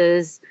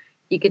devices.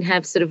 You can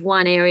have sort of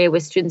one area where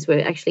students were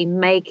actually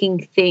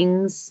making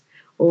things,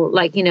 or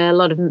a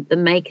lot of the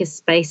maker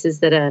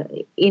spaces that are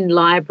in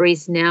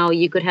libraries now.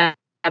 You could have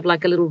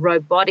like a little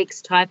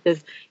robotics type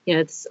of,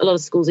 a lot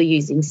of schools are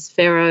using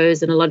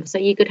spheros and so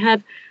you could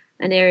have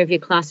an area of your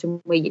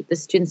classroom where the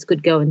students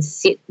could go and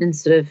sit and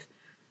sort of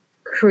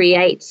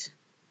create,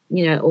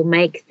 or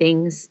make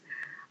things.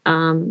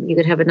 You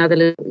could have another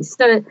little.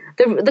 So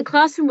the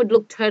classroom would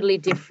look totally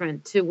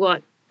different to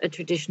what a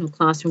traditional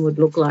classroom would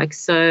look like.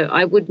 So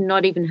I would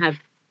not even have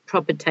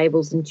proper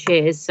tables and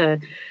chairs. So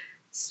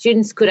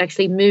students could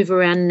actually move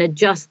around and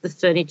adjust the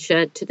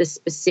furniture to the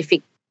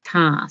specific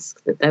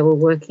task that they were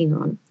working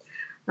on.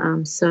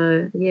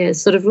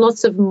 Sort of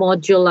lots of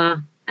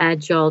modular,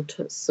 agile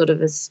sort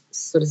of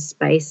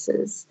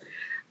spaces.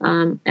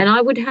 And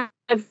I would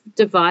have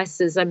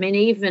devices. I mean,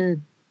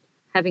 even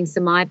having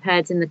some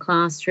iPads in the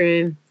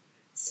classroom,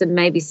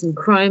 maybe some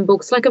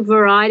Chromebooks, like a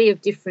variety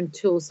of different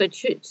tools. So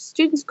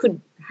students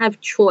could have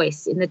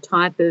choice in the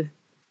type of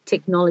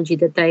technology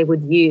that they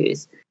would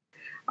use.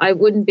 I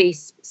wouldn't be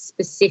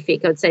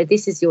specific. I'd say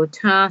this is your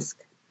task.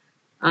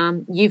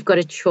 You've got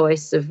a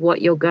choice of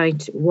what you're going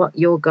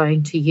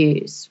to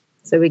use.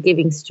 So we're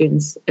giving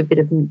students a bit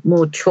of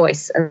more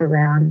choice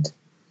around.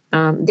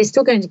 They're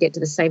still going to get to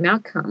the same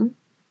outcome,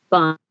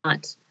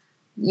 but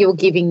you're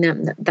giving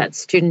them that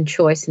student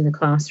choice in the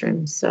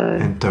classroom. So,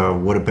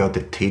 and what about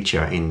the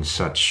teacher in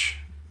such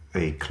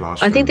a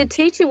classroom? I think the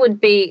teacher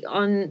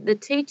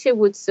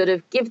would sort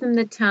of give them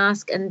the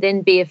task and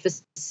then be a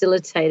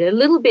facilitator, a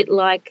little bit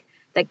like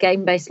that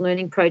game-based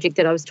learning project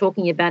that I was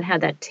talking about, how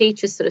that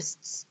teacher sort of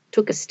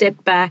took a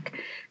step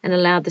back and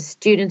allowed the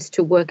students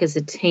to work as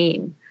a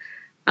team.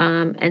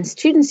 And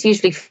students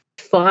usually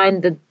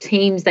find the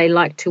teams they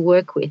like to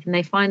work with, and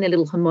they find their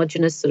little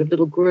homogenous sort of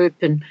little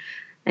group. And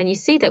you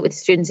see that with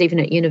students even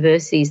at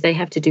universities, they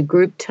have to do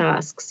group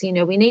tasks. You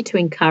know, we need to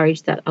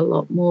encourage that a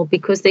lot more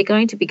because they're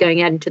going to be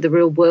going out into the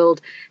real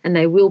world and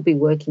they will be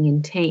working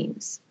in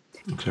teams.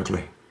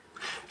 Exactly.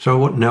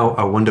 So now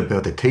I wonder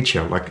about the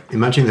teacher. Like,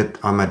 imagine that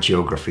I'm a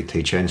geography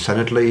teacher and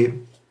suddenly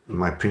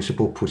my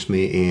principal puts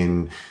me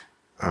in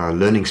a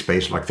learning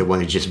space like the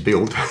one he just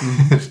built.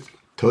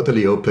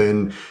 Totally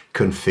open,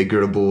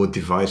 configurable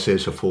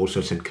devices of all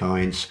sorts and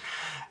kinds.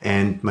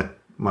 And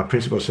my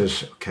principal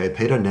says, okay,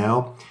 Peter,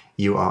 now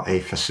you are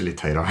a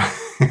facilitator.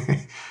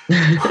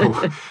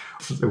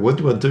 So what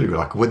do I do?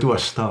 Like, where do I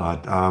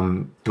start?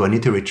 Do I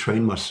need to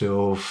retrain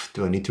myself?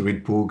 Do I need to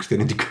read books? Do I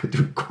need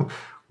to go?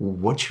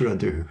 What should I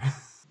do?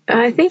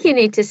 I think you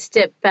need to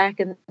step back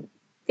and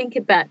think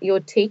about your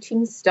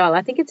teaching style.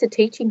 I think it's a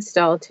teaching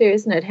style too,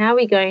 isn't it? How are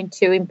we going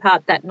to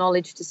impart that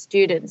knowledge to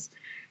students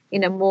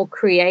in a more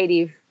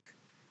creative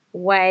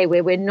way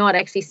where we're not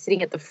actually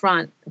sitting at the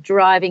front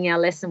driving our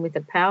lesson with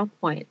a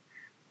PowerPoint?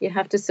 You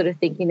have to sort of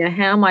think,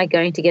 how am I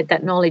going to get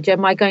that knowledge?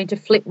 Am I going to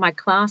flip my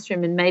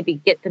classroom and maybe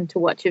get them to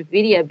watch a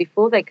video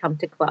before they come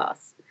to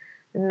class?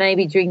 And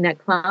maybe during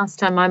that class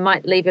time, I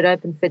might leave it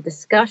open for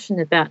discussion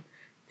about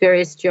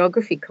various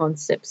geography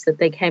concepts that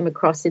they came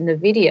across in the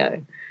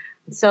video.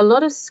 So a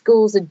lot of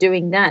schools are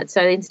doing that.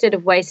 So instead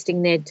of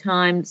wasting their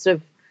time sort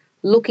of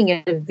looking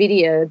at a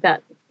video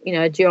about,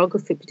 a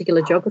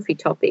particular geography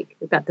topic,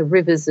 about the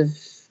rivers of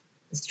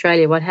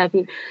Australia, what have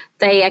you,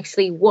 they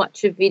actually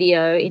watch a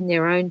video in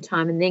their own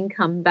time and then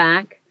come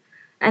back.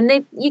 And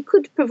you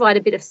could provide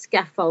a bit of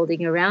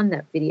scaffolding around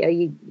that video.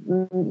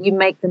 You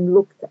make them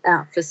look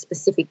out for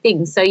specific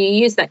things. So you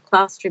use that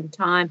classroom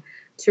time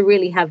to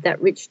really have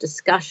that rich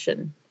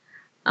discussion.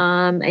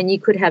 And you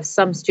could have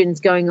some students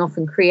going off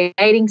and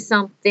creating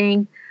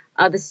something,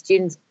 other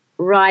students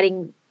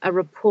writing a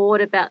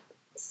report about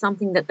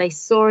something that they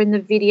saw in the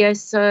video.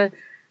 So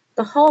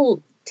the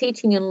whole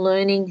teaching and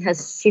learning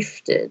has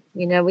shifted.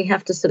 We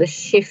have to sort of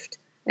shift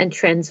and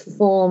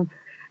transform,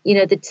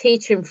 the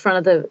teacher in front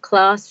of the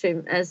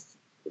classroom as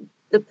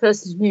the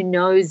person who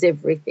knows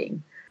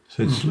everything.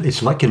 So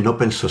it's like an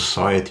open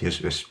society.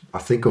 As I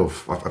think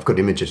of, I've got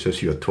images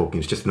as you're talking.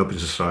 It's just an open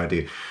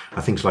society. I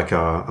think it's like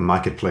a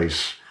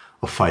marketplace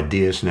of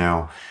ideas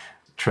now.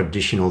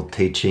 Traditional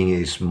teaching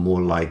is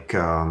more like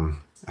a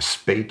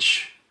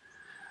speech.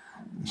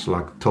 It's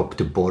like top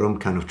to bottom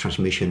kind of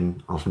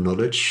transmission of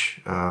knowledge.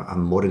 A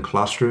modern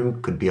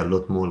classroom could be a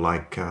lot more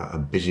like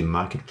a busy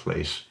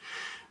marketplace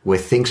where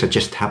things are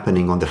just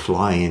happening on the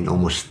fly in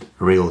almost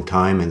real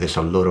time, and there's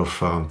a lot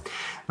of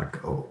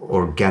like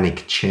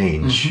organic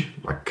change,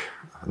 like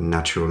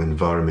natural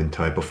environment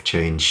type of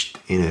change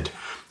in it,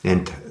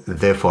 and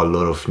therefore a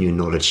lot of new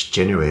knowledge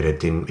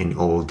generated in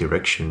all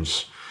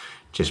directions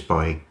just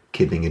by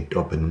keeping it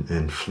open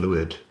and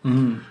fluid.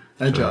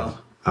 Agile.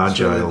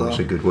 Agile is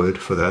a good word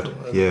for that.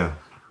 Yeah.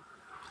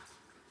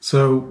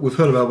 So we've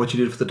heard about what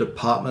you did for the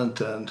department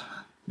and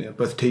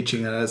both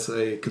teaching and as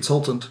a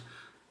consultant.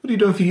 What are you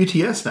doing for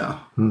UTS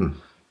now?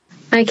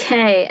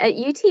 Okay, at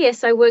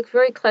UTS I work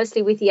very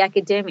closely with the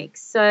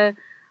academics. So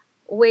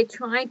we're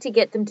trying to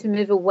get them to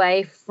move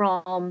away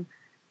from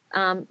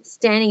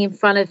standing in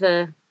front of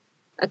a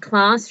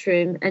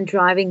classroom and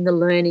driving the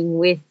learning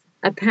with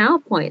a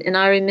PowerPoint. And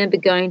I remember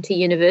going to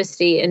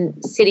university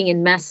and sitting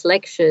in mass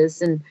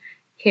lectures and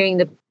hearing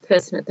the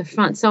person at the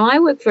front. So I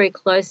work very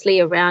closely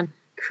around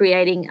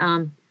creating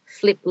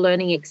flipped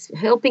learning,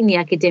 helping the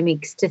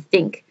academics to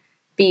think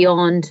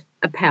beyond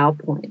a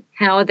PowerPoint.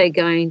 How are they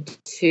going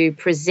to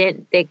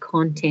present their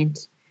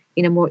content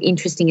in a more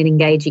interesting and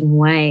engaging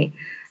way?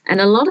 And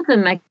a lot of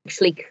them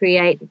actually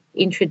create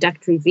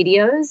introductory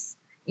videos,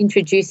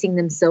 introducing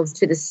themselves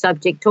to the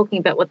subject, talking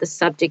about what the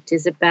subject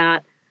is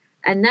about,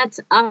 And that's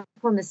up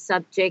on the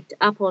subject,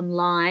 up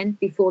online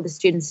before the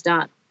students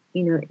start,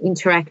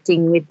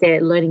 interacting with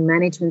their learning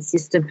management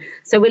system.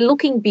 So we're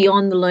looking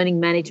beyond the learning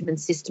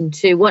management system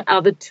too. What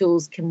other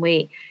tools can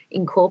we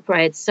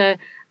incorporate? So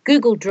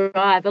Google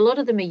Drive, a lot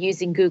of them are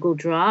using Google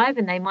Drive,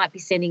 and they might be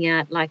sending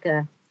out like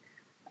a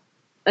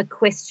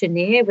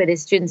questionnaire where their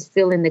students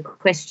fill in the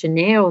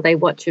questionnaire, or they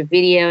watch a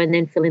video and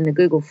then fill in the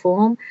Google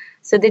form.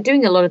 So they're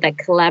doing a lot of that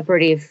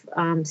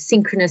collaborative,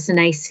 synchronous and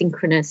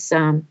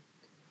asynchronous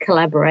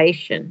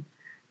collaboration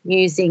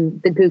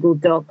using the Google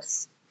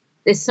Docs.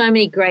 There's so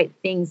many great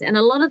things, and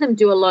a lot of them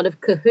do a lot of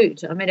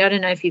Kahoot. I mean, I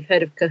don't know if you've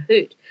heard of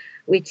Kahoot,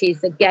 which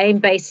is a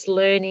game-based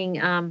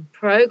learning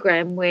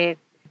program where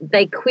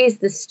they quiz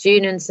the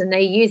students and they're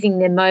using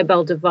their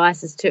mobile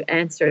devices to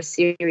answer a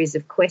series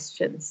of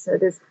questions. So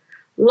there's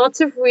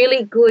lots of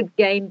really good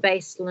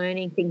game-based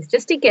learning things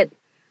just to get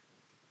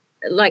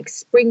like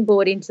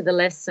springboard into the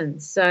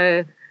lesson.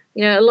 So,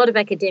 a lot of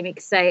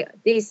academics say,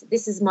 this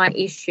is my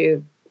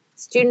issue.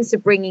 Students are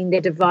bringing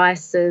their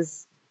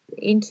devices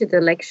into the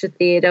lecture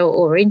theatre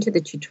or into the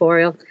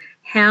tutorial.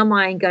 How am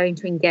I going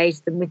to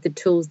engage them with the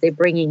tools they're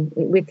bringing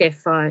with their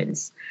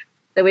phones?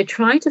 So we're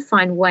trying to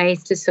find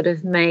ways to sort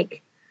of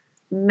make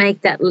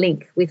that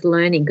link with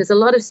learning, because a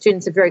lot of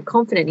students are very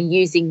confident in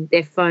using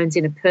their phones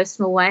in a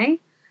personal way,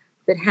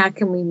 but how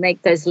can we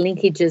make those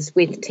linkages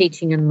with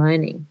teaching and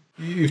learning?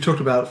 You've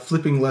talked about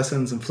flipping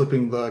lessons and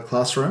flipping the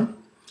classroom.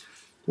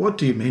 What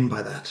do you mean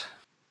by that?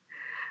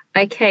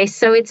 Okay,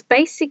 so it's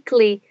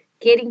basically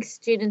getting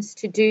students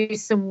to do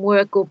some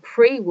work or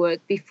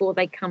pre-work before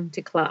they come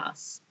to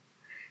class.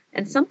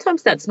 And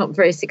sometimes that's not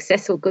very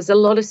successful, because a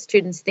lot of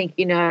students think,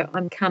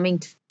 I'm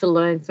coming to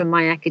learn from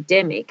my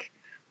academic.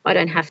 I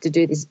don't have to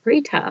do these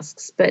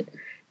pre-tasks, but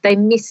they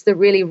miss the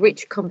really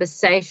rich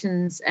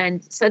conversations,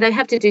 and so they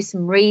have to do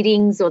some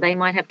readings, or they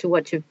might have to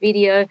watch a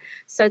video.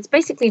 So it's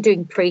basically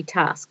doing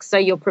pre-tasks, so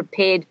you're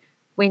prepared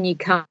when you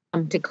come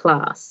to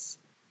class.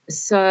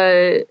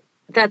 So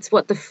that's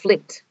what the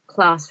flipped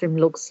classroom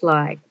looks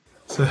like.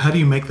 So how do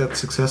you make that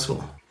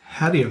successful?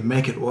 How do you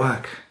make it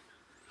work?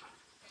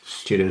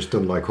 Students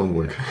don't like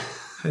homework.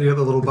 How do you get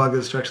the little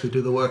buggers to actually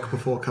do the work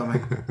before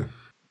coming?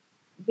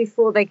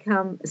 Before they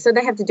come, so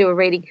they have to do a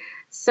reading.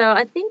 So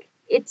I think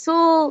it's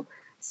all,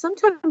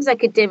 sometimes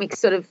academics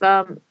sort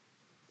of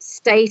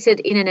stated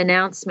in an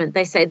announcement.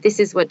 They say, this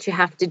is what you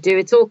have to do.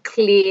 It's all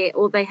clear,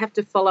 or they have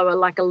to follow a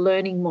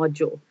learning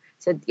module.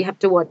 So you have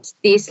to watch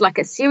this, like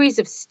a series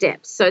of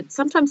steps. So it's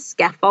sometimes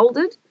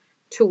scaffolded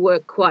to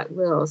work quite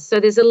well. So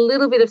there's a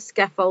little bit of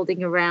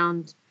scaffolding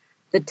around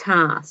the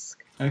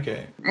task.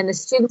 Okay. And the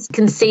students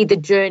can see the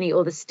journey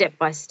or the step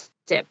by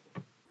step.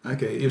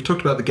 Okay, you've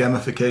talked about the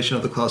gamification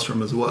of the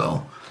classroom as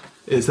well.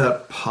 Is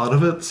that part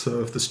of it?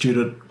 So if the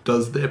student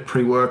does their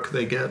pre-work,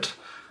 they get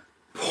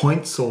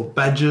points or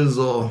badges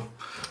or,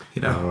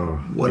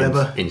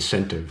 whatever.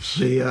 Incentives.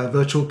 The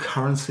virtual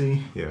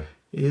currency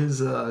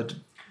is,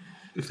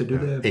 if they do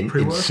their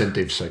pre-work.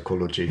 Incentive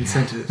psychology.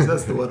 Incentives,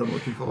 that's the word I'm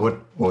looking for.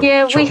 We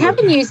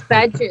haven't used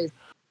badges.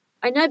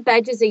 I know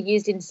badges are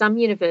used in some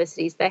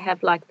universities. They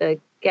have like the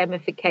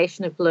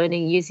gamification of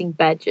learning using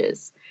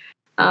badges.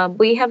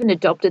 We haven't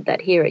adopted that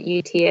here at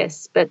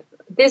UTS, but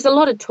there's a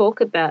lot of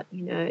talk about,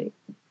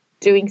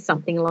 doing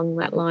something along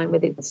that line where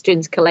the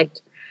students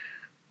collect.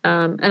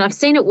 And I've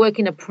seen it work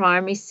in a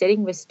primary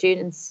setting where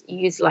students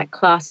use like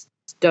Class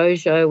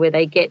Dojo, where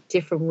they get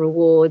different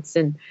rewards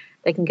and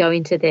they can go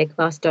into their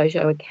Class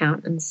Dojo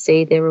account and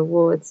see their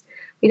rewards.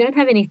 We don't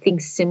have anything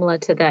similar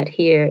to that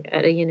here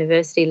at a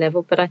university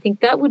level, but I think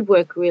that would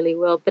work really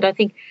well. But I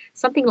think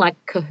something like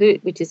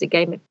Kahoot, which is a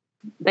game,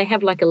 they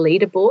have like a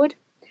leaderboard.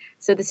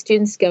 So the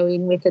students go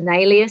in with an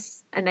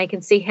alias and they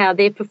can see how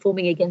they're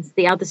performing against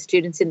the other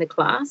students in the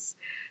class.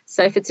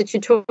 So if it's a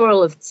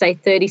tutorial of, say,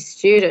 30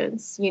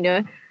 students,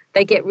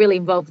 they get really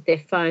involved with their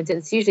phones, and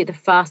it's usually the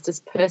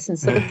fastest person.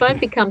 So the phone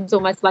becomes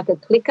almost like a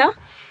clicker.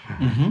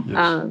 Mm-hmm.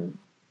 Yes.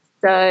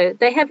 So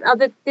they have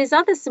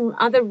some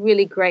other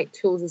really great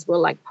tools as well,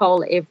 like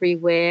Poll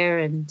Everywhere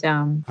and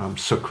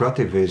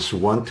Socrative is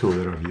one tool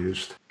that I've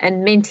used.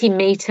 And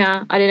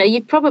Mentimeter. I don't know,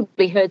 you've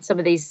probably heard some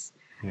of these,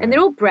 and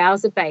they're all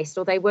browser-based,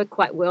 or they work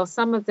quite well.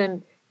 Some of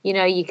them,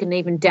 you can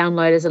even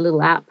download as a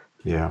little app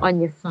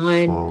on your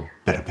phone. For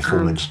better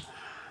performance.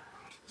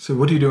 So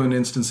what do you do in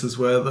instances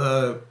where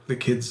the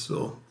kids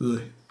or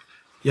the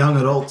young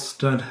adults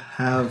don't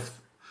have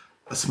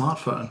a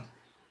smartphone?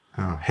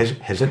 Oh,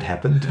 has it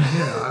happened?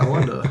 Yeah, I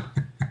wonder.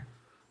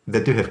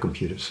 They do have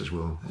computers as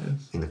well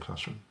in the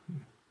classroom.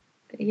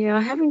 Yeah,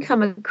 I haven't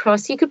come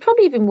across. You could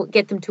probably even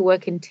get them to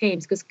work in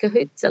teams, because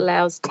Kahoot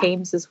allows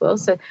teams as well.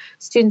 So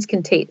students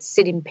can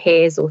sit in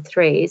pairs or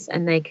threes,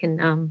 and they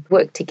can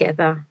work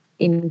together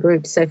in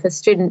groups. So a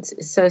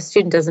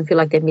student doesn't feel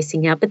like they're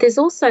missing out. But there's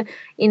also,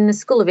 in the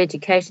School of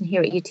Education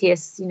here at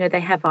UTS, they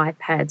have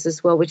iPads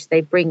as well, which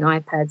they bring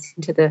iPads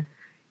into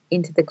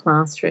the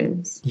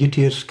classrooms.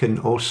 UTS can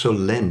also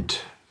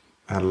lend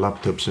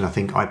laptops and I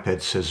think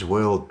iPads as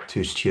well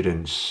to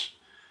students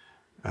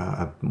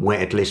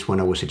At least when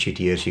I was at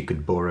GTS, you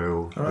could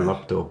borrow a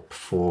laptop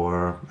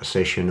for a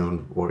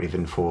session or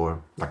even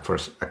for a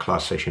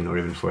class session or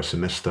even for a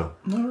semester.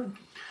 All right.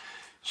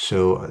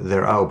 So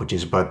there are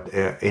opportunities, but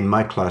in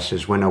my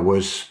classes, when I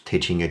was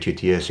teaching at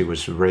GTS, it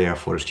was rare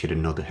for a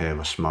student not to have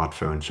a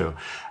smartphone. So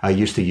I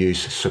used to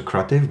use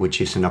Socrative, which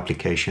is an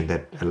application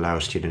that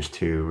allows students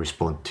to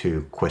respond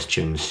to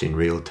questions in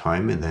real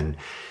time, and then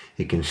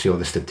you can see all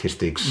the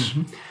statistics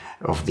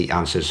of the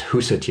answers, who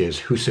said yes,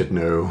 who said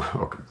no,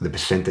 or the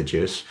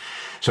percentages.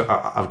 So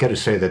I've got to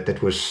say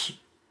that was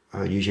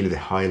usually the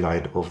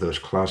highlight of those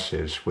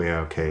classes where,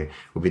 okay,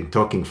 we've been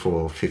talking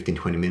for 15,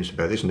 20 minutes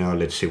about this. Now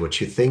let's see what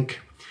you think.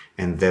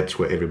 And that's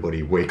where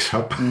everybody wakes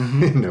up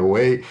in a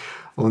way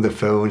on the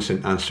phones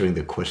and answering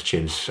the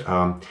questions.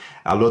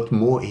 A lot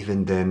more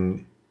even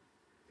than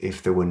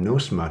if there were no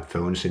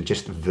smartphones, and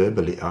just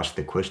verbally ask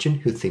the question,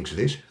 who thinks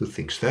this, who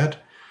thinks that?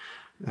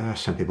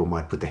 Some people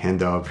might put the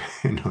hand up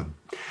and not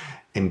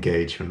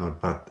engage or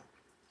not, but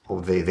all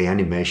the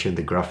animation,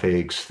 the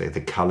graphics,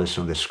 the colors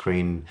on the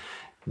screen,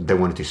 they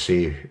wanted to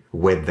see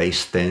where they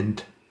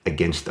stand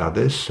against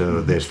others.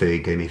 So there's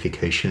the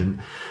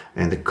gamification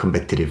and the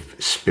competitive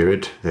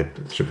spirit that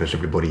suppose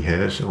everybody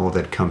has. All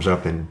that comes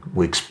up and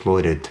we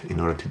exploit it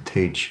in order to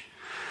teach.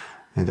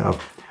 And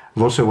I've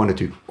also wanted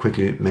to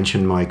quickly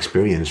mention my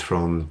experience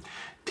from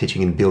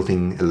teaching in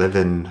Building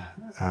 11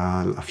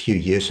 a few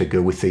years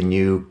ago with the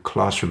new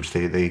classrooms,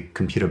 the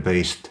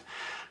computer-based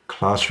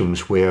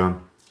classrooms where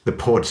the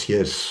pods,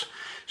 yes.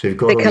 So you've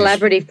got the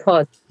collaborative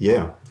pods.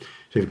 Yeah.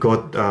 So you've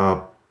got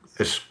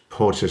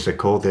pods, as they're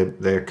called.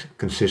 They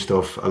consist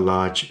of a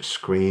large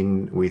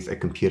screen with a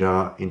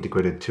computer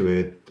integrated to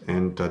it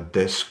and a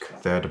desk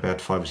that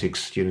about 5 or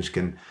 6 students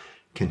can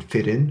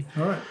fit in.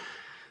 All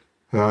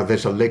right.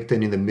 There's a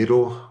lectern in the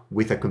middle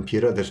with a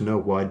computer. There's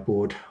no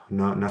whiteboard,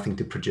 nothing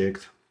to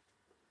project.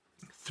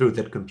 Through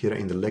that computer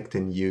in the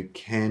lectern, you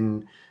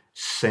can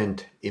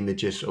send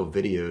images or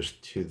videos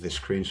to the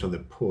screens on the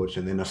pods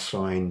and then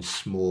assign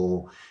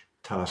small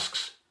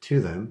tasks to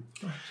them.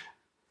 Right.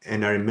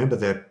 And I remember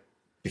that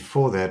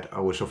before that, I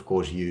was, of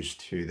course, used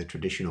to the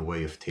traditional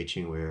way of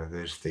teaching where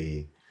there's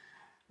a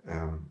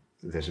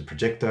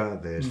projector,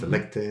 there's the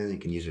lectern, you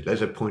can use a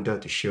laser pointer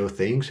to show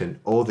things, and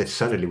all that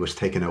suddenly was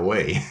taken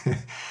away.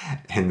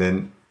 And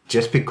then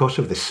just because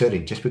of the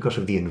setting, just because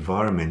of the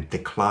environment, the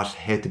class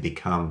had to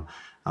become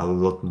a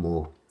lot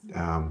more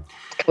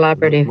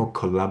collaborative. More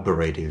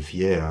collaborative,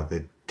 yeah.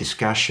 The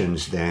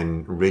discussions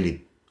then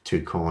really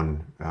took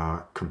on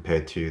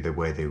compared to the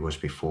way there was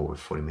before with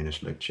 40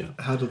 minutes lecture.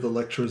 How did the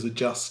lecturers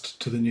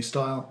adjust to the new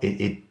style?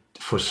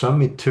 For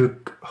some, it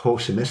took whole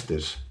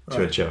semesters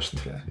to adjust,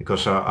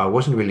 because I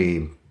wasn't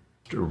really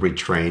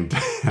retrained.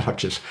 I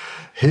just,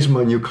 here's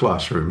my new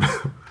classroom.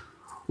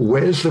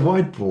 Where's the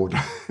whiteboard?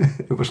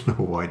 There was no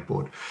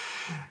whiteboard.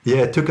 Yeah,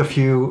 it took a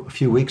few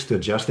weeks to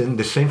adjust, and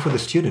the same for the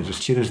students. The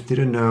students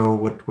didn't know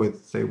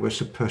what they were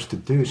supposed to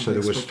do, so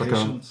there was like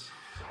an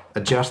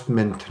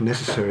adjustment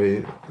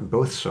necessary on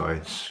both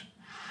sides.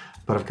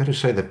 But I've got to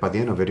say that by the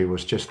end of it, it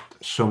was just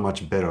so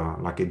much better.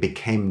 Like, it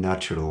became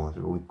natural.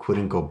 We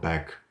couldn't go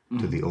back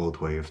to the old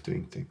way of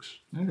doing things.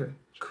 Okay,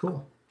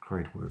 cool.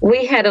 Great work.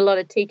 We had a lot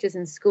of teachers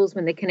in schools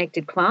when the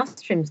connected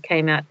classrooms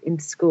came out in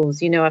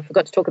schools. You know, I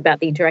forgot to talk about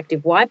the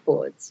interactive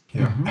whiteboards.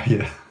 Yeah,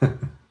 yeah.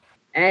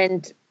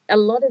 And a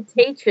lot of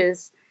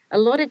teachers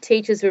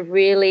were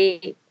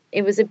really,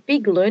 it was a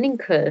big learning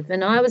curve,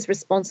 and I was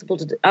responsible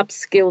to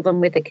upskill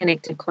them with the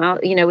connected class,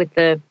 you know, with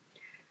the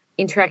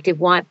interactive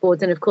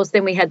whiteboards. And of course,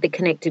 then we had the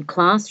connected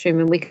classroom,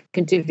 and we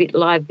could do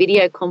live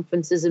video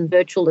conferences and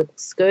virtual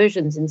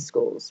excursions in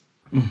schools.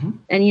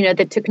 And, you know,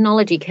 the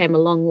technology came a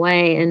long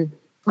way. And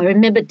I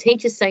remember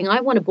teachers saying,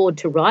 I want a board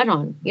to write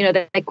on. You know,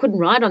 they couldn't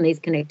write on these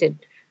connected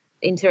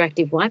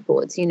interactive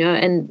whiteboards, you know,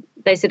 and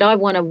they said, I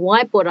want a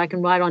whiteboard I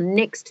can write on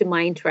next to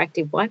my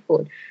interactive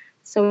whiteboard.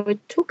 So it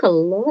took a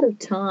lot of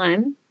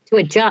time to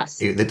adjust.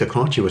 The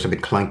technology was a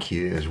bit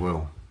clunky as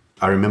well.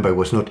 I remember it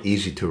was not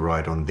easy to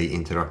write on the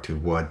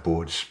interactive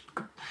whiteboards.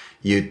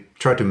 You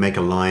try to make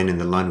a line and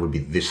the line would be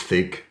this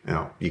thick.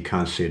 Now, you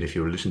can't see it if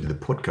you listen to the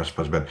podcast,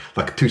 but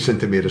like 2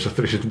 centimeters or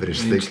 3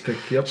 centimeters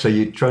thick. Yep. So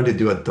you try to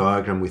do a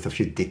diagram with a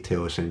few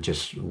details and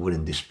just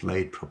wouldn't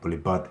display it properly.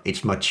 But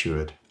it's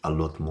matured a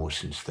lot more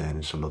since then.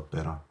 It's a lot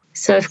better.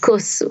 So, of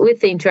course, with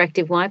the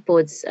interactive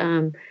whiteboards,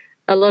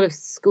 a lot of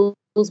schools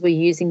were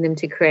using them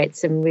to create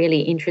some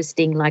really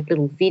interesting, like,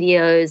 little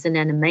videos and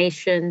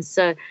animations.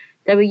 So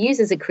they were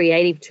used as a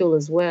creative tool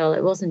as well.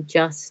 It wasn't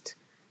just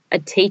a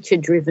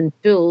teacher-driven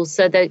tool,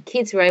 so the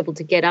kids were able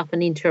to get up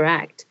and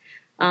interact.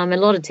 A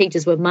lot of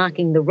teachers were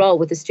marking the roll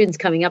with the students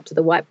coming up to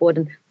the whiteboard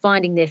and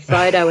finding their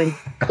photo and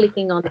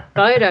clicking on the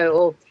photo.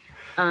 Or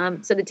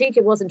so the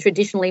teacher wasn't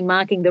traditionally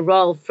marking the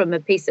roll from a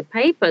piece of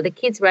paper. The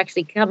kids were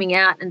actually coming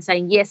out and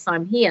saying, yes,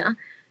 I'm here,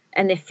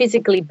 and they're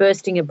physically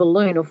bursting a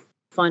balloon or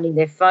finding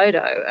their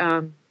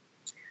photo.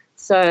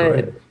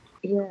 So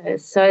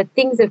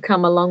things have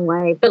come a long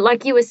way. But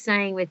like you were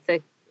saying with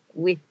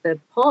the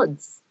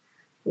pods,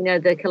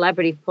 the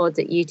collaborative pods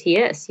at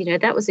UTS.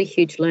 That was a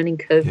huge learning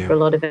curve for a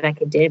lot of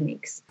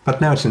academics.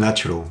 But now it's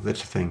natural.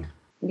 That's the thing.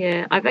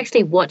 Yeah, I've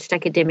actually watched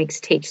academics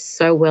teach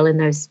so well in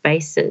those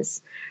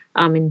spaces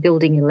in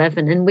Building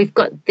 11. And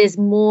there's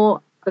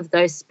more of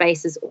those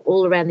spaces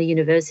all around the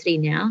university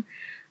now.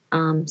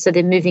 So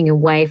they're moving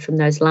away from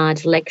those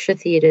large lecture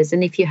theatres.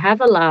 And if you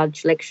have a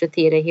large lecture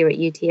theatre here at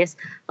UTS,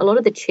 a lot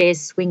of the chairs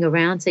swing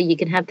around so you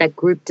can have that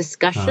group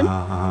discussion.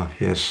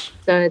 Yes.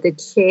 So the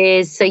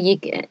chairs, so you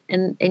can,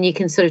 and you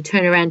can sort of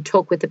turn around,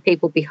 talk with the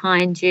people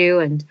behind you.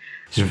 And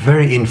it's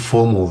very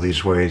informal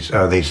these days.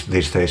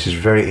 It's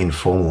very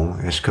informal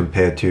as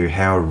compared to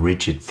how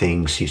rigid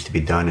things used to be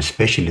done,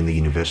 especially in the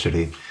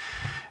university.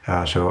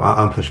 So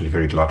I'm personally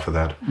very glad for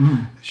that.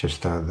 It's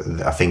just,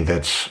 I think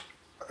that's,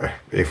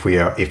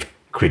 if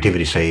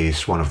creativity, say,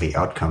 is one of the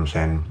outcomes,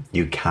 then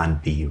you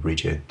can't be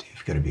rigid.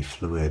 You've got to be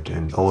fluid,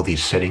 and all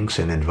these settings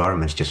and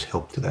environments just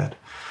help to that.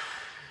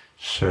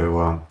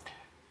 So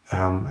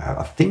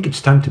I think it's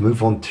time to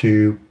move on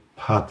to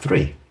part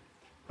 3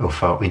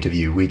 of our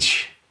interview,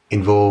 which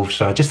involves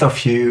just a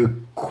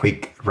few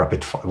quick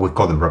we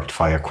call them rapid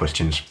fire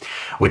questions.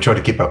 We try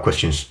to keep our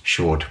questions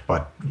short,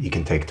 but you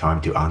can take time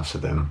to answer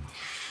them.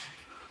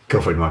 Go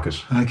for it,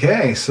 Marcus.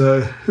 Okay,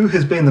 so who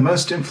has been the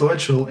most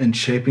influential in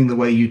shaping the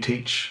way you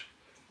teach?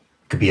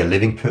 Could be a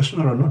living person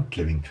or a not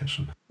living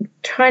person. I'm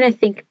trying to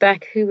think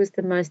back, who was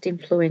the most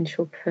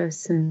influential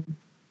person?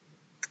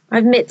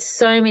 I've met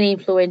so many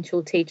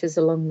influential teachers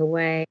along the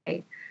way.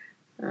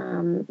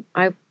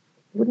 I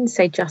wouldn't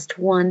say just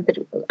one, but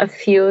a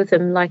few of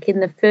them. Like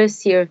in the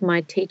first year of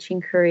my teaching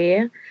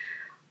career,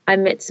 I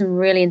met some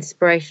really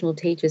inspirational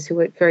teachers who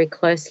worked very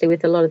closely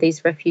with a lot of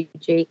these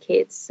refugee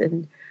kids.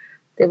 And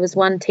there was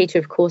one teacher,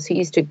 of course, who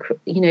used to,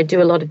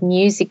 do a lot of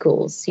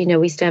musicals. We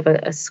used to have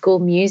a school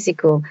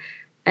musical,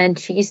 and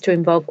she used to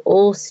involve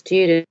all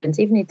students,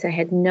 even if they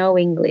had no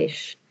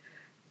English,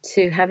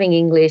 to having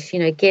English,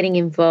 getting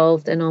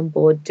involved and on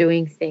board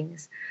doing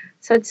things.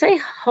 So I'd say a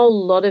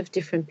whole lot of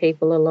different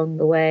people along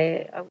the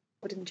way. I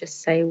wouldn't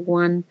just say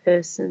one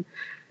person.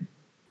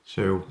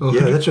 So,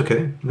 that's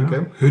okay. No.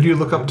 Okay. Who do you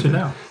look up to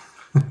now?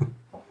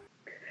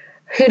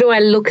 Who do I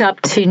look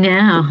up to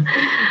now?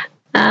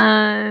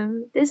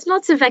 There's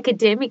lots of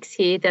academics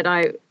here that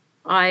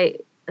I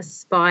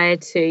aspire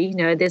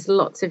to. There's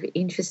lots of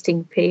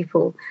interesting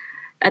people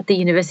at the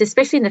university,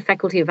 especially in the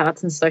Faculty of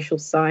Arts and Social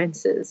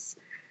Sciences.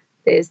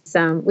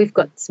 We've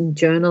got some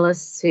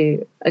journalists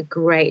who are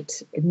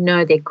great,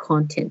 know their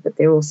content, but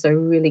they're also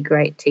really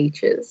great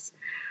teachers.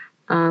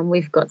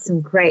 We've got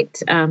some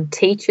great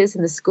teachers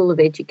in the School of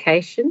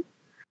Education.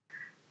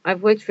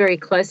 I've worked very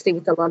closely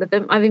with a lot of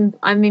them.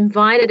 I'm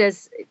invited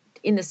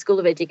in the School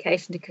of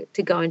Education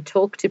to go and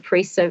talk to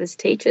pre-service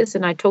teachers,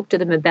 and I talk to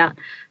them about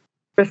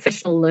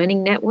professional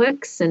learning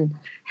networks and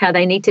how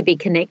they need to be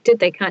connected.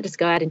 They can't just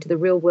go out into the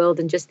real world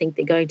and just think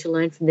they're going to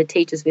learn from the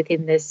teachers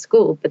within their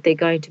school, but they're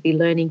going to be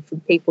learning from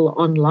people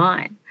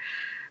online.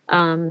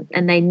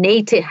 And they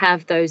need to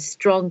have those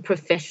strong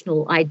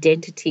professional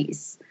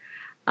identities.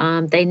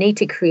 They need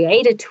to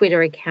create a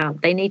Twitter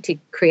account. They need to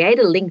create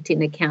a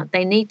LinkedIn account.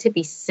 They need to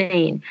be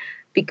seen,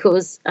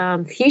 because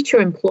future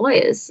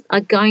employers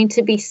are going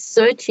to be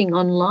searching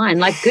online,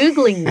 like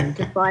Googling them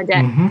to find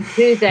out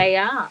who they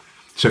are.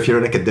 So if you're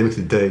an academic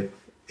today,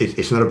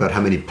 it's not about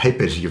how many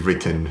papers you've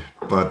written,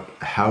 but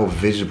how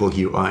visible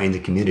you are in the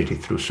community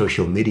through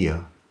social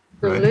media.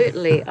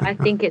 Absolutely. I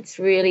think it's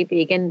really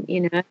big. And,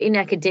 in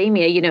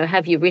academia,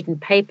 have you written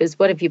papers?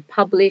 What have you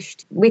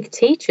published? With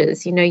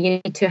teachers, you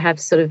need to have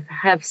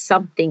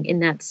something in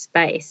that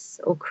space,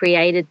 or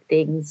created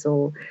things,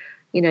 or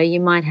you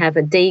might have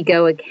a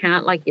Digo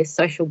account, like your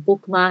social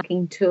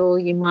bookmarking tool.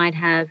 You might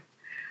have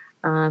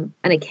an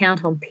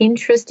account on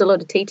Pinterest. A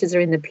lot of teachers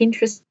are in the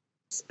Pinterest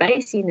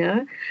space,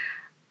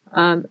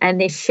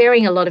 and they're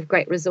sharing a lot of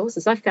great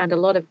resources. I found a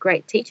lot of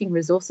great teaching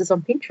resources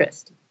on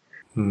Pinterest.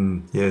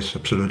 Yes,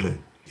 absolutely.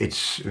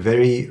 It's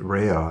very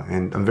rare,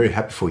 and I'm very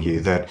happy for you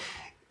that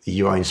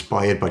you are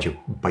inspired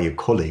by your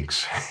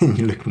colleagues and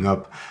you're looking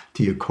up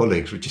to your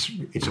colleagues,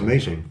 it's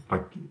amazing.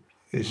 Like,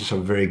 this is a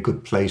very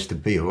good place to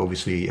be.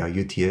 Obviously,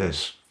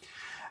 UTS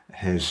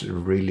has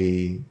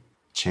really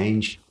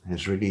changed,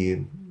 has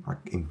really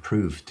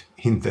improved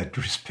in that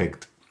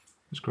respect.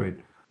 It's great.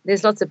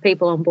 There's lots of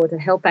people on board to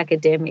help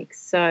academics.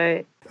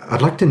 So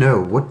I'd like to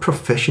know, what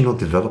professional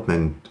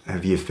development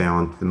have you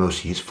found the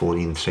most useful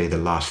in, say, the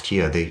last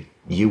year that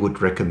you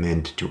would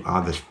recommend to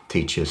other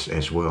teachers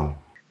as well?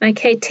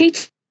 Okay,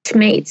 Teach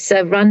Meets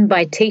are run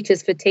by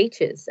Teachers for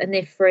Teachers, and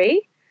they're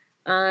free.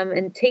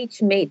 And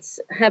Teach Meets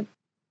have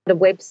a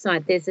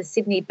website. There's a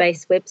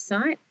Sydney-based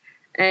website,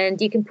 and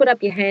you can put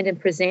up your hand and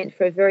present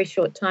for a very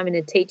short time in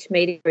a Teach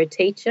meeting for a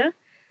teacher,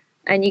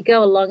 and you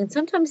go along, and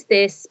sometimes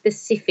they're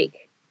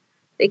specific.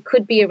 It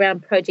could be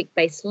around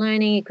project-based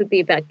learning. It could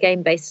be about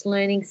game-based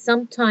learning.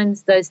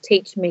 Sometimes those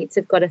Teach Meets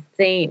have got a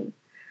theme.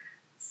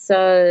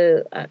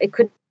 So it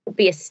could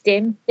be a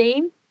STEM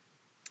theme.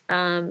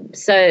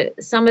 So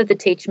some of the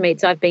Teach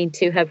Meets I've been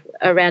to have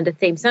around a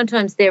theme.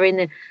 Sometimes they're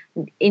in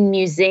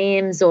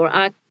museums or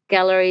art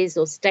galleries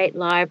or state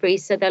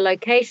libraries. So the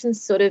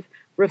locations sort of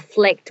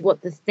reflect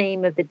what the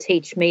theme of the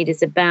Teach Meet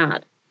is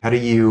about. How do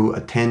you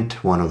attend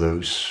one of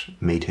those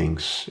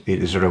meetings?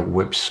 Is there a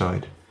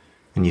website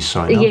and you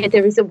sign up? Yeah,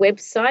 there is a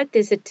website.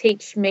 There's a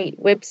Teach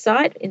Meet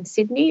website in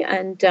Sydney,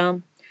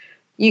 and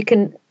you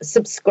can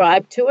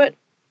subscribe to it.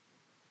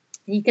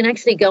 You can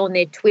actually go on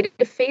their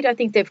Twitter feed. I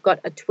think they've got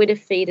a Twitter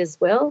feed as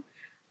well.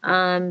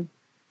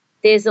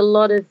 There's a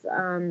lot of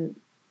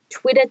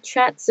Twitter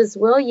chats as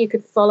well. You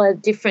could follow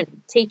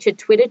different teacher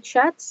Twitter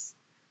chats.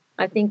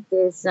 I think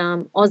there's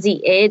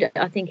Aussie Ed,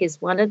 I think,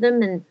 is one of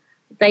them, and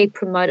they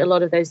promote a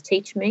lot of those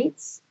Teach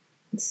Meets.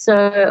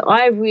 So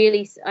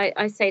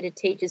I say to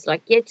teachers,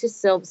 like, get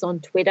yourselves on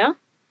Twitter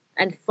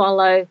and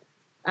follow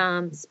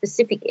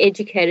specific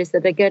educators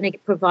that are going to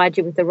provide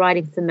you with the right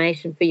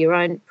information for your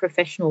own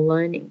professional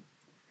learning.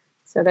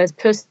 So those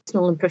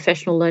personal and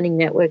professional learning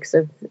networks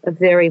are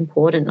very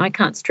important. I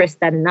can't stress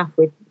that enough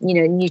with,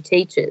 new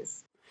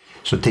teachers.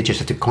 So teachers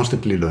have to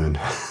constantly learn.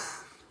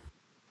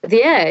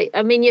 Yeah,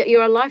 I mean,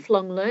 you're a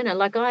lifelong learner.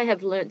 Like, I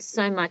have learned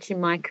so much in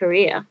my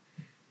career.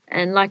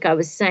 And like I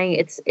was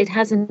saying, it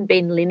hasn't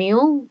been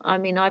lineal. I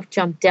mean, I've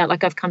jumped out,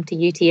 like I've come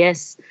to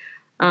UTS.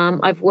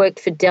 I've worked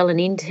for Dell and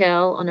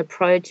Intel on a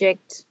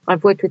project.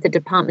 I've worked with the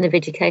Department of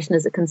Education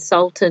as a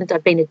consultant.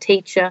 I've been a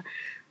teacher.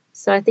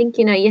 So I think,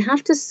 you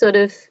have to sort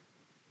of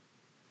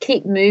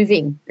keep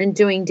moving and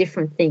doing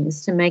different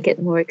things to make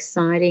it more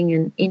exciting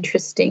and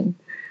interesting.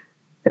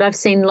 But I've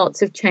seen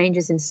lots of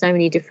changes in so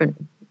many different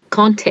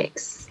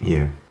contexts.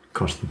 Yeah,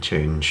 constant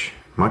change.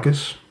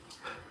 Marcus?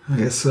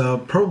 Yes,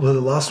 probably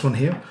the last one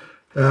here.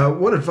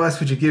 What advice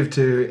would you give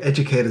to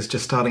educators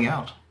just starting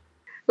out?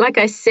 Like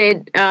I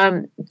said,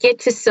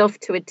 get yourself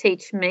to a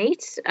Teach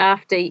Meet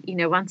after,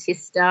 once you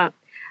start.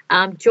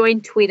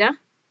 Join Twitter.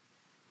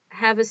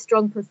 Have a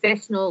strong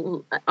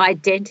professional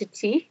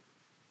identity.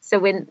 So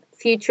when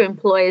future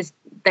employers,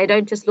 they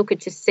don't just look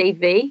at your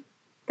CV,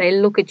 they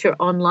look at your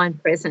online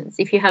presence.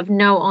 If you have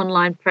no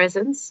online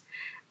presence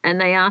and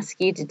they ask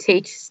you to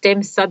teach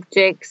STEM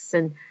subjects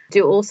and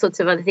do all sorts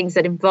of other things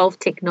that involve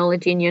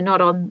technology and you're not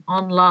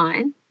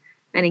online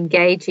and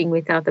engaging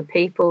with other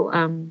people,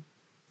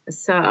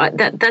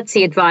 that's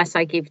the advice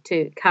I give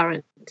to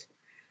current.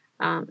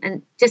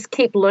 And just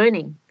keep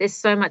learning. There's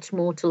so much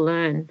more to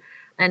learn.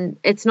 And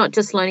it's not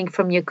just learning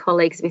from your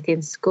colleagues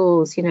within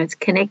schools, it's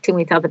connecting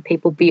with other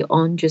people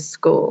beyond your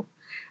school.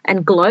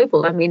 And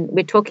global, I mean,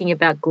 we're talking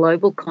about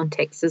global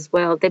contexts as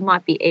well. There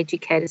might be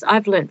educators.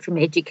 I've learned from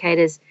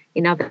educators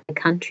in other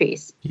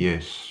countries.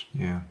 Yes,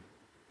 yeah.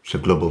 It's a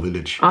global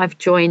village. I've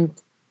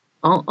joined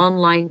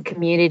online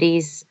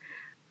communities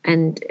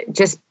and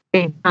just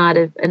been part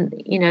of, and,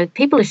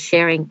 people are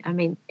sharing. I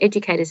mean,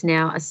 educators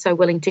now are so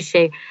willing to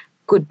share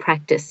good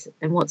practice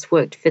and what's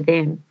worked for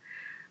them.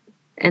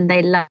 And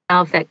they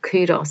love that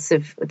kudos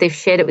of they've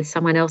shared it with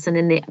someone else, and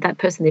then that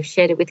person they've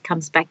shared it with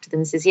comes back to them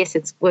and says, yes,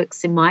 it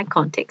works in my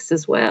context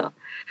as well.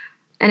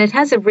 And it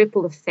has a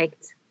ripple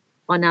effect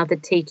on other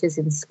teachers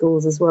in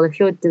schools as well.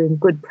 If you're doing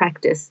good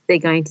practice, they're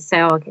going to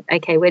say, oh,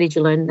 okay, where did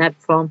you learn that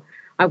from?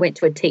 I went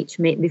to a Teach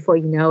Meet. Before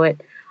you know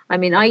it. I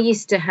mean, I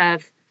used to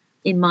have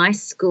in my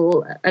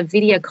school a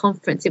video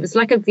conference. It was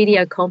like a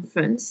video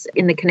conference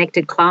in the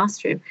connected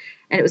classroom,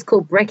 and it was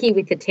called Brekkie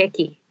with the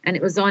Techie, and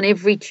it was on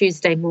every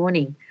Tuesday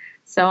morning.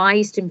 So I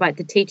used to invite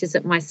the teachers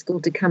at my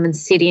school to come and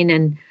sit in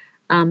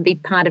and be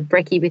part of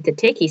Brekkie with the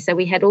Techie. So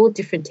we had all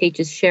different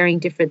teachers sharing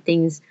different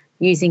things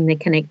using the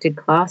connected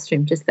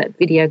classroom, just that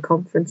video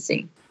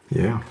conferencing.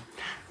 Yeah,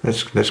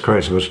 that's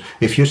great. So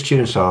if your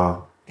students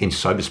are in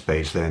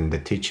cyberspace, then the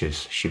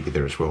teachers should be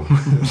there as well.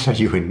 So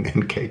you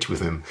engage with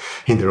them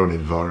in their own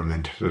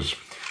environment. It's a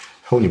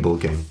whole new ball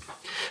game.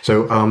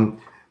 So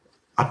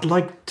I'd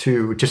like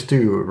to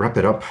wrap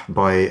it up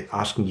by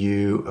asking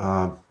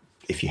you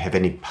if you have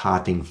any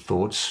parting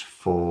thoughts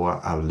for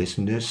our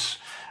listeners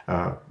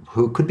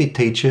who could be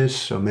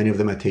teachers, or many of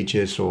them are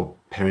teachers, or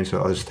parents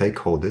or other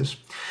stakeholders.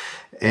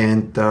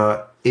 And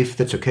if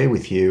that's okay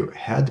with you,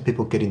 how do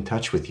people get in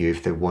touch with you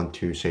if they want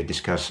to, say,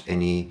 discuss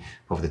any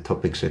of the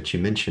topics that you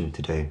mentioned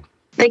today?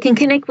 They can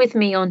connect with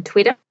me on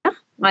Twitter.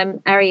 I'm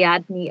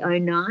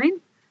Ariadne09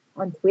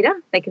 on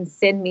Twitter. They can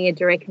send me a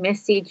direct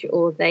message,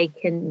 or they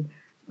can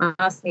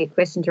ask me a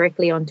question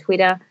directly on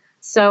Twitter.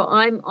 So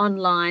I'm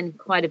online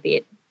quite a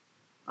bit.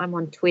 I'm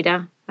on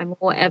Twitter.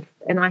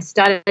 And I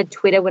started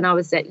Twitter when I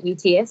was at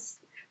UTS.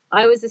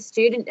 I was a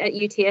student at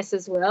UTS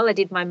as well. I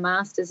did my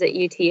master's at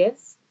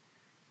UTS.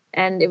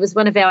 And it was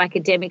one of our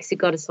academics who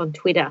got us on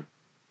Twitter.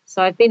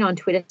 So I've been on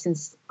Twitter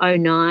since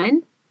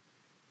 2009.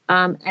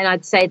 And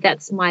I'd say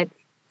that's my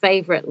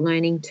favourite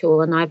learning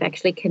tool. And I've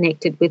actually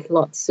connected with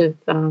lots of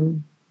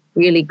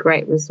really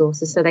great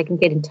resources. So they can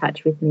get in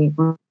touch with me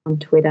on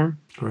Twitter.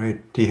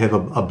 Great. Do you have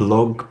a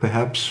blog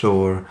perhaps,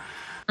 or?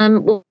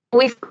 Well,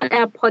 we've got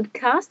our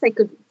podcast. They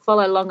could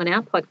follow along on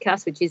our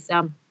podcast, which is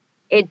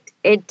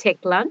EdTech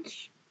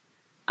Lunch.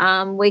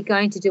 We're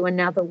going to do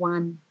another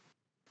one.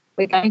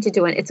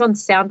 It's on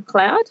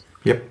SoundCloud.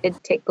 Yep.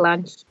 EdTech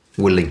Lunch.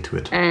 We'll link to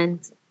it.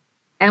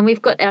 And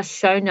we've got our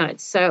show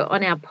notes. So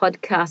on our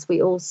podcast,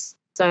 we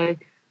also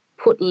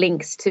put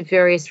links to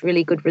various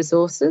really good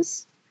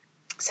resources.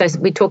 So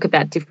we talk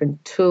about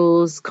different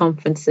tools,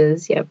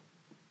 conferences. Yep.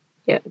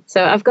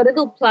 So I've got a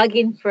little plug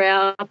in for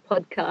our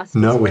podcast.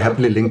 No, we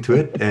happily link to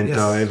it. And Yes.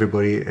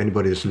 anybody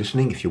that's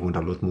listening, if you want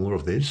a lot more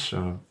of this,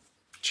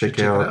 check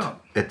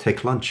out at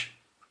Tech Lunch.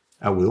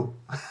 I will.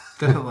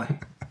 Definitely.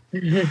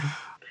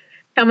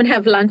 Come and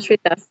have lunch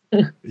with us.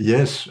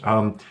 Yes.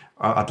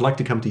 I'd like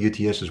to come to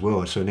UTS as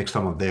well. So next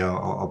time I'm there,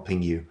 I'll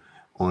ping you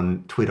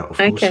on Twitter, of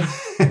course,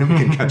 and we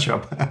can catch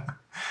up.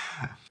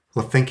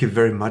 Well, thank you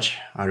very much,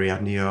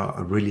 Ariane.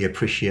 I really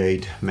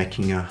appreciate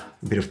making a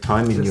bit of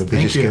time in your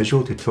busy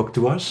schedule to talk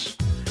to us,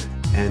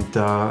 and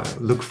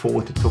look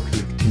forward to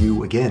talking to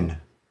you again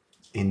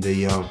in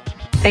the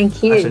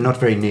thank you. I say not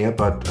very near,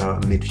 but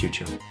mid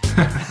future.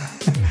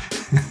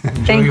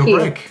 Enjoy your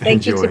break.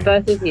 Thank you to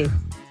both of you.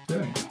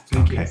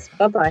 Thank you.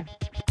 Bye-bye.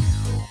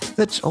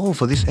 That's all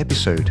for this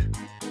episode.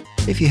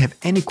 If you have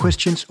any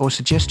questions or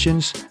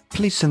suggestions,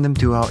 please send them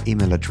to our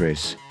email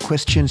address,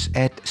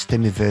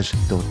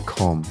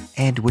 questions@stemiverse.com,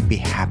 and we'd be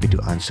happy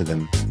to answer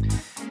them.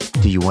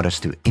 Do you want us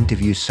to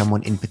interview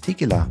someone in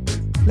particular?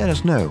 Let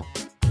us know.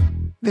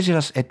 Visit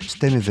us at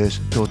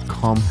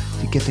stemiverse.com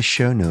to get the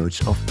show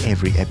notes of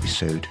every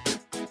episode.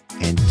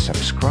 And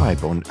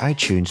subscribe on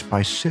iTunes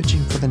by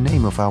searching for the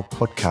name of our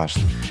podcast,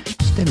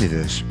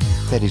 Stemiverse.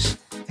 That is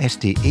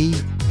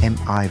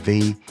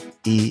STEMIVERSE.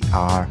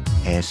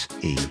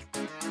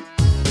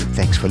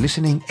 Thanks for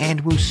listening,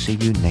 and we'll see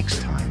you next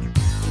time.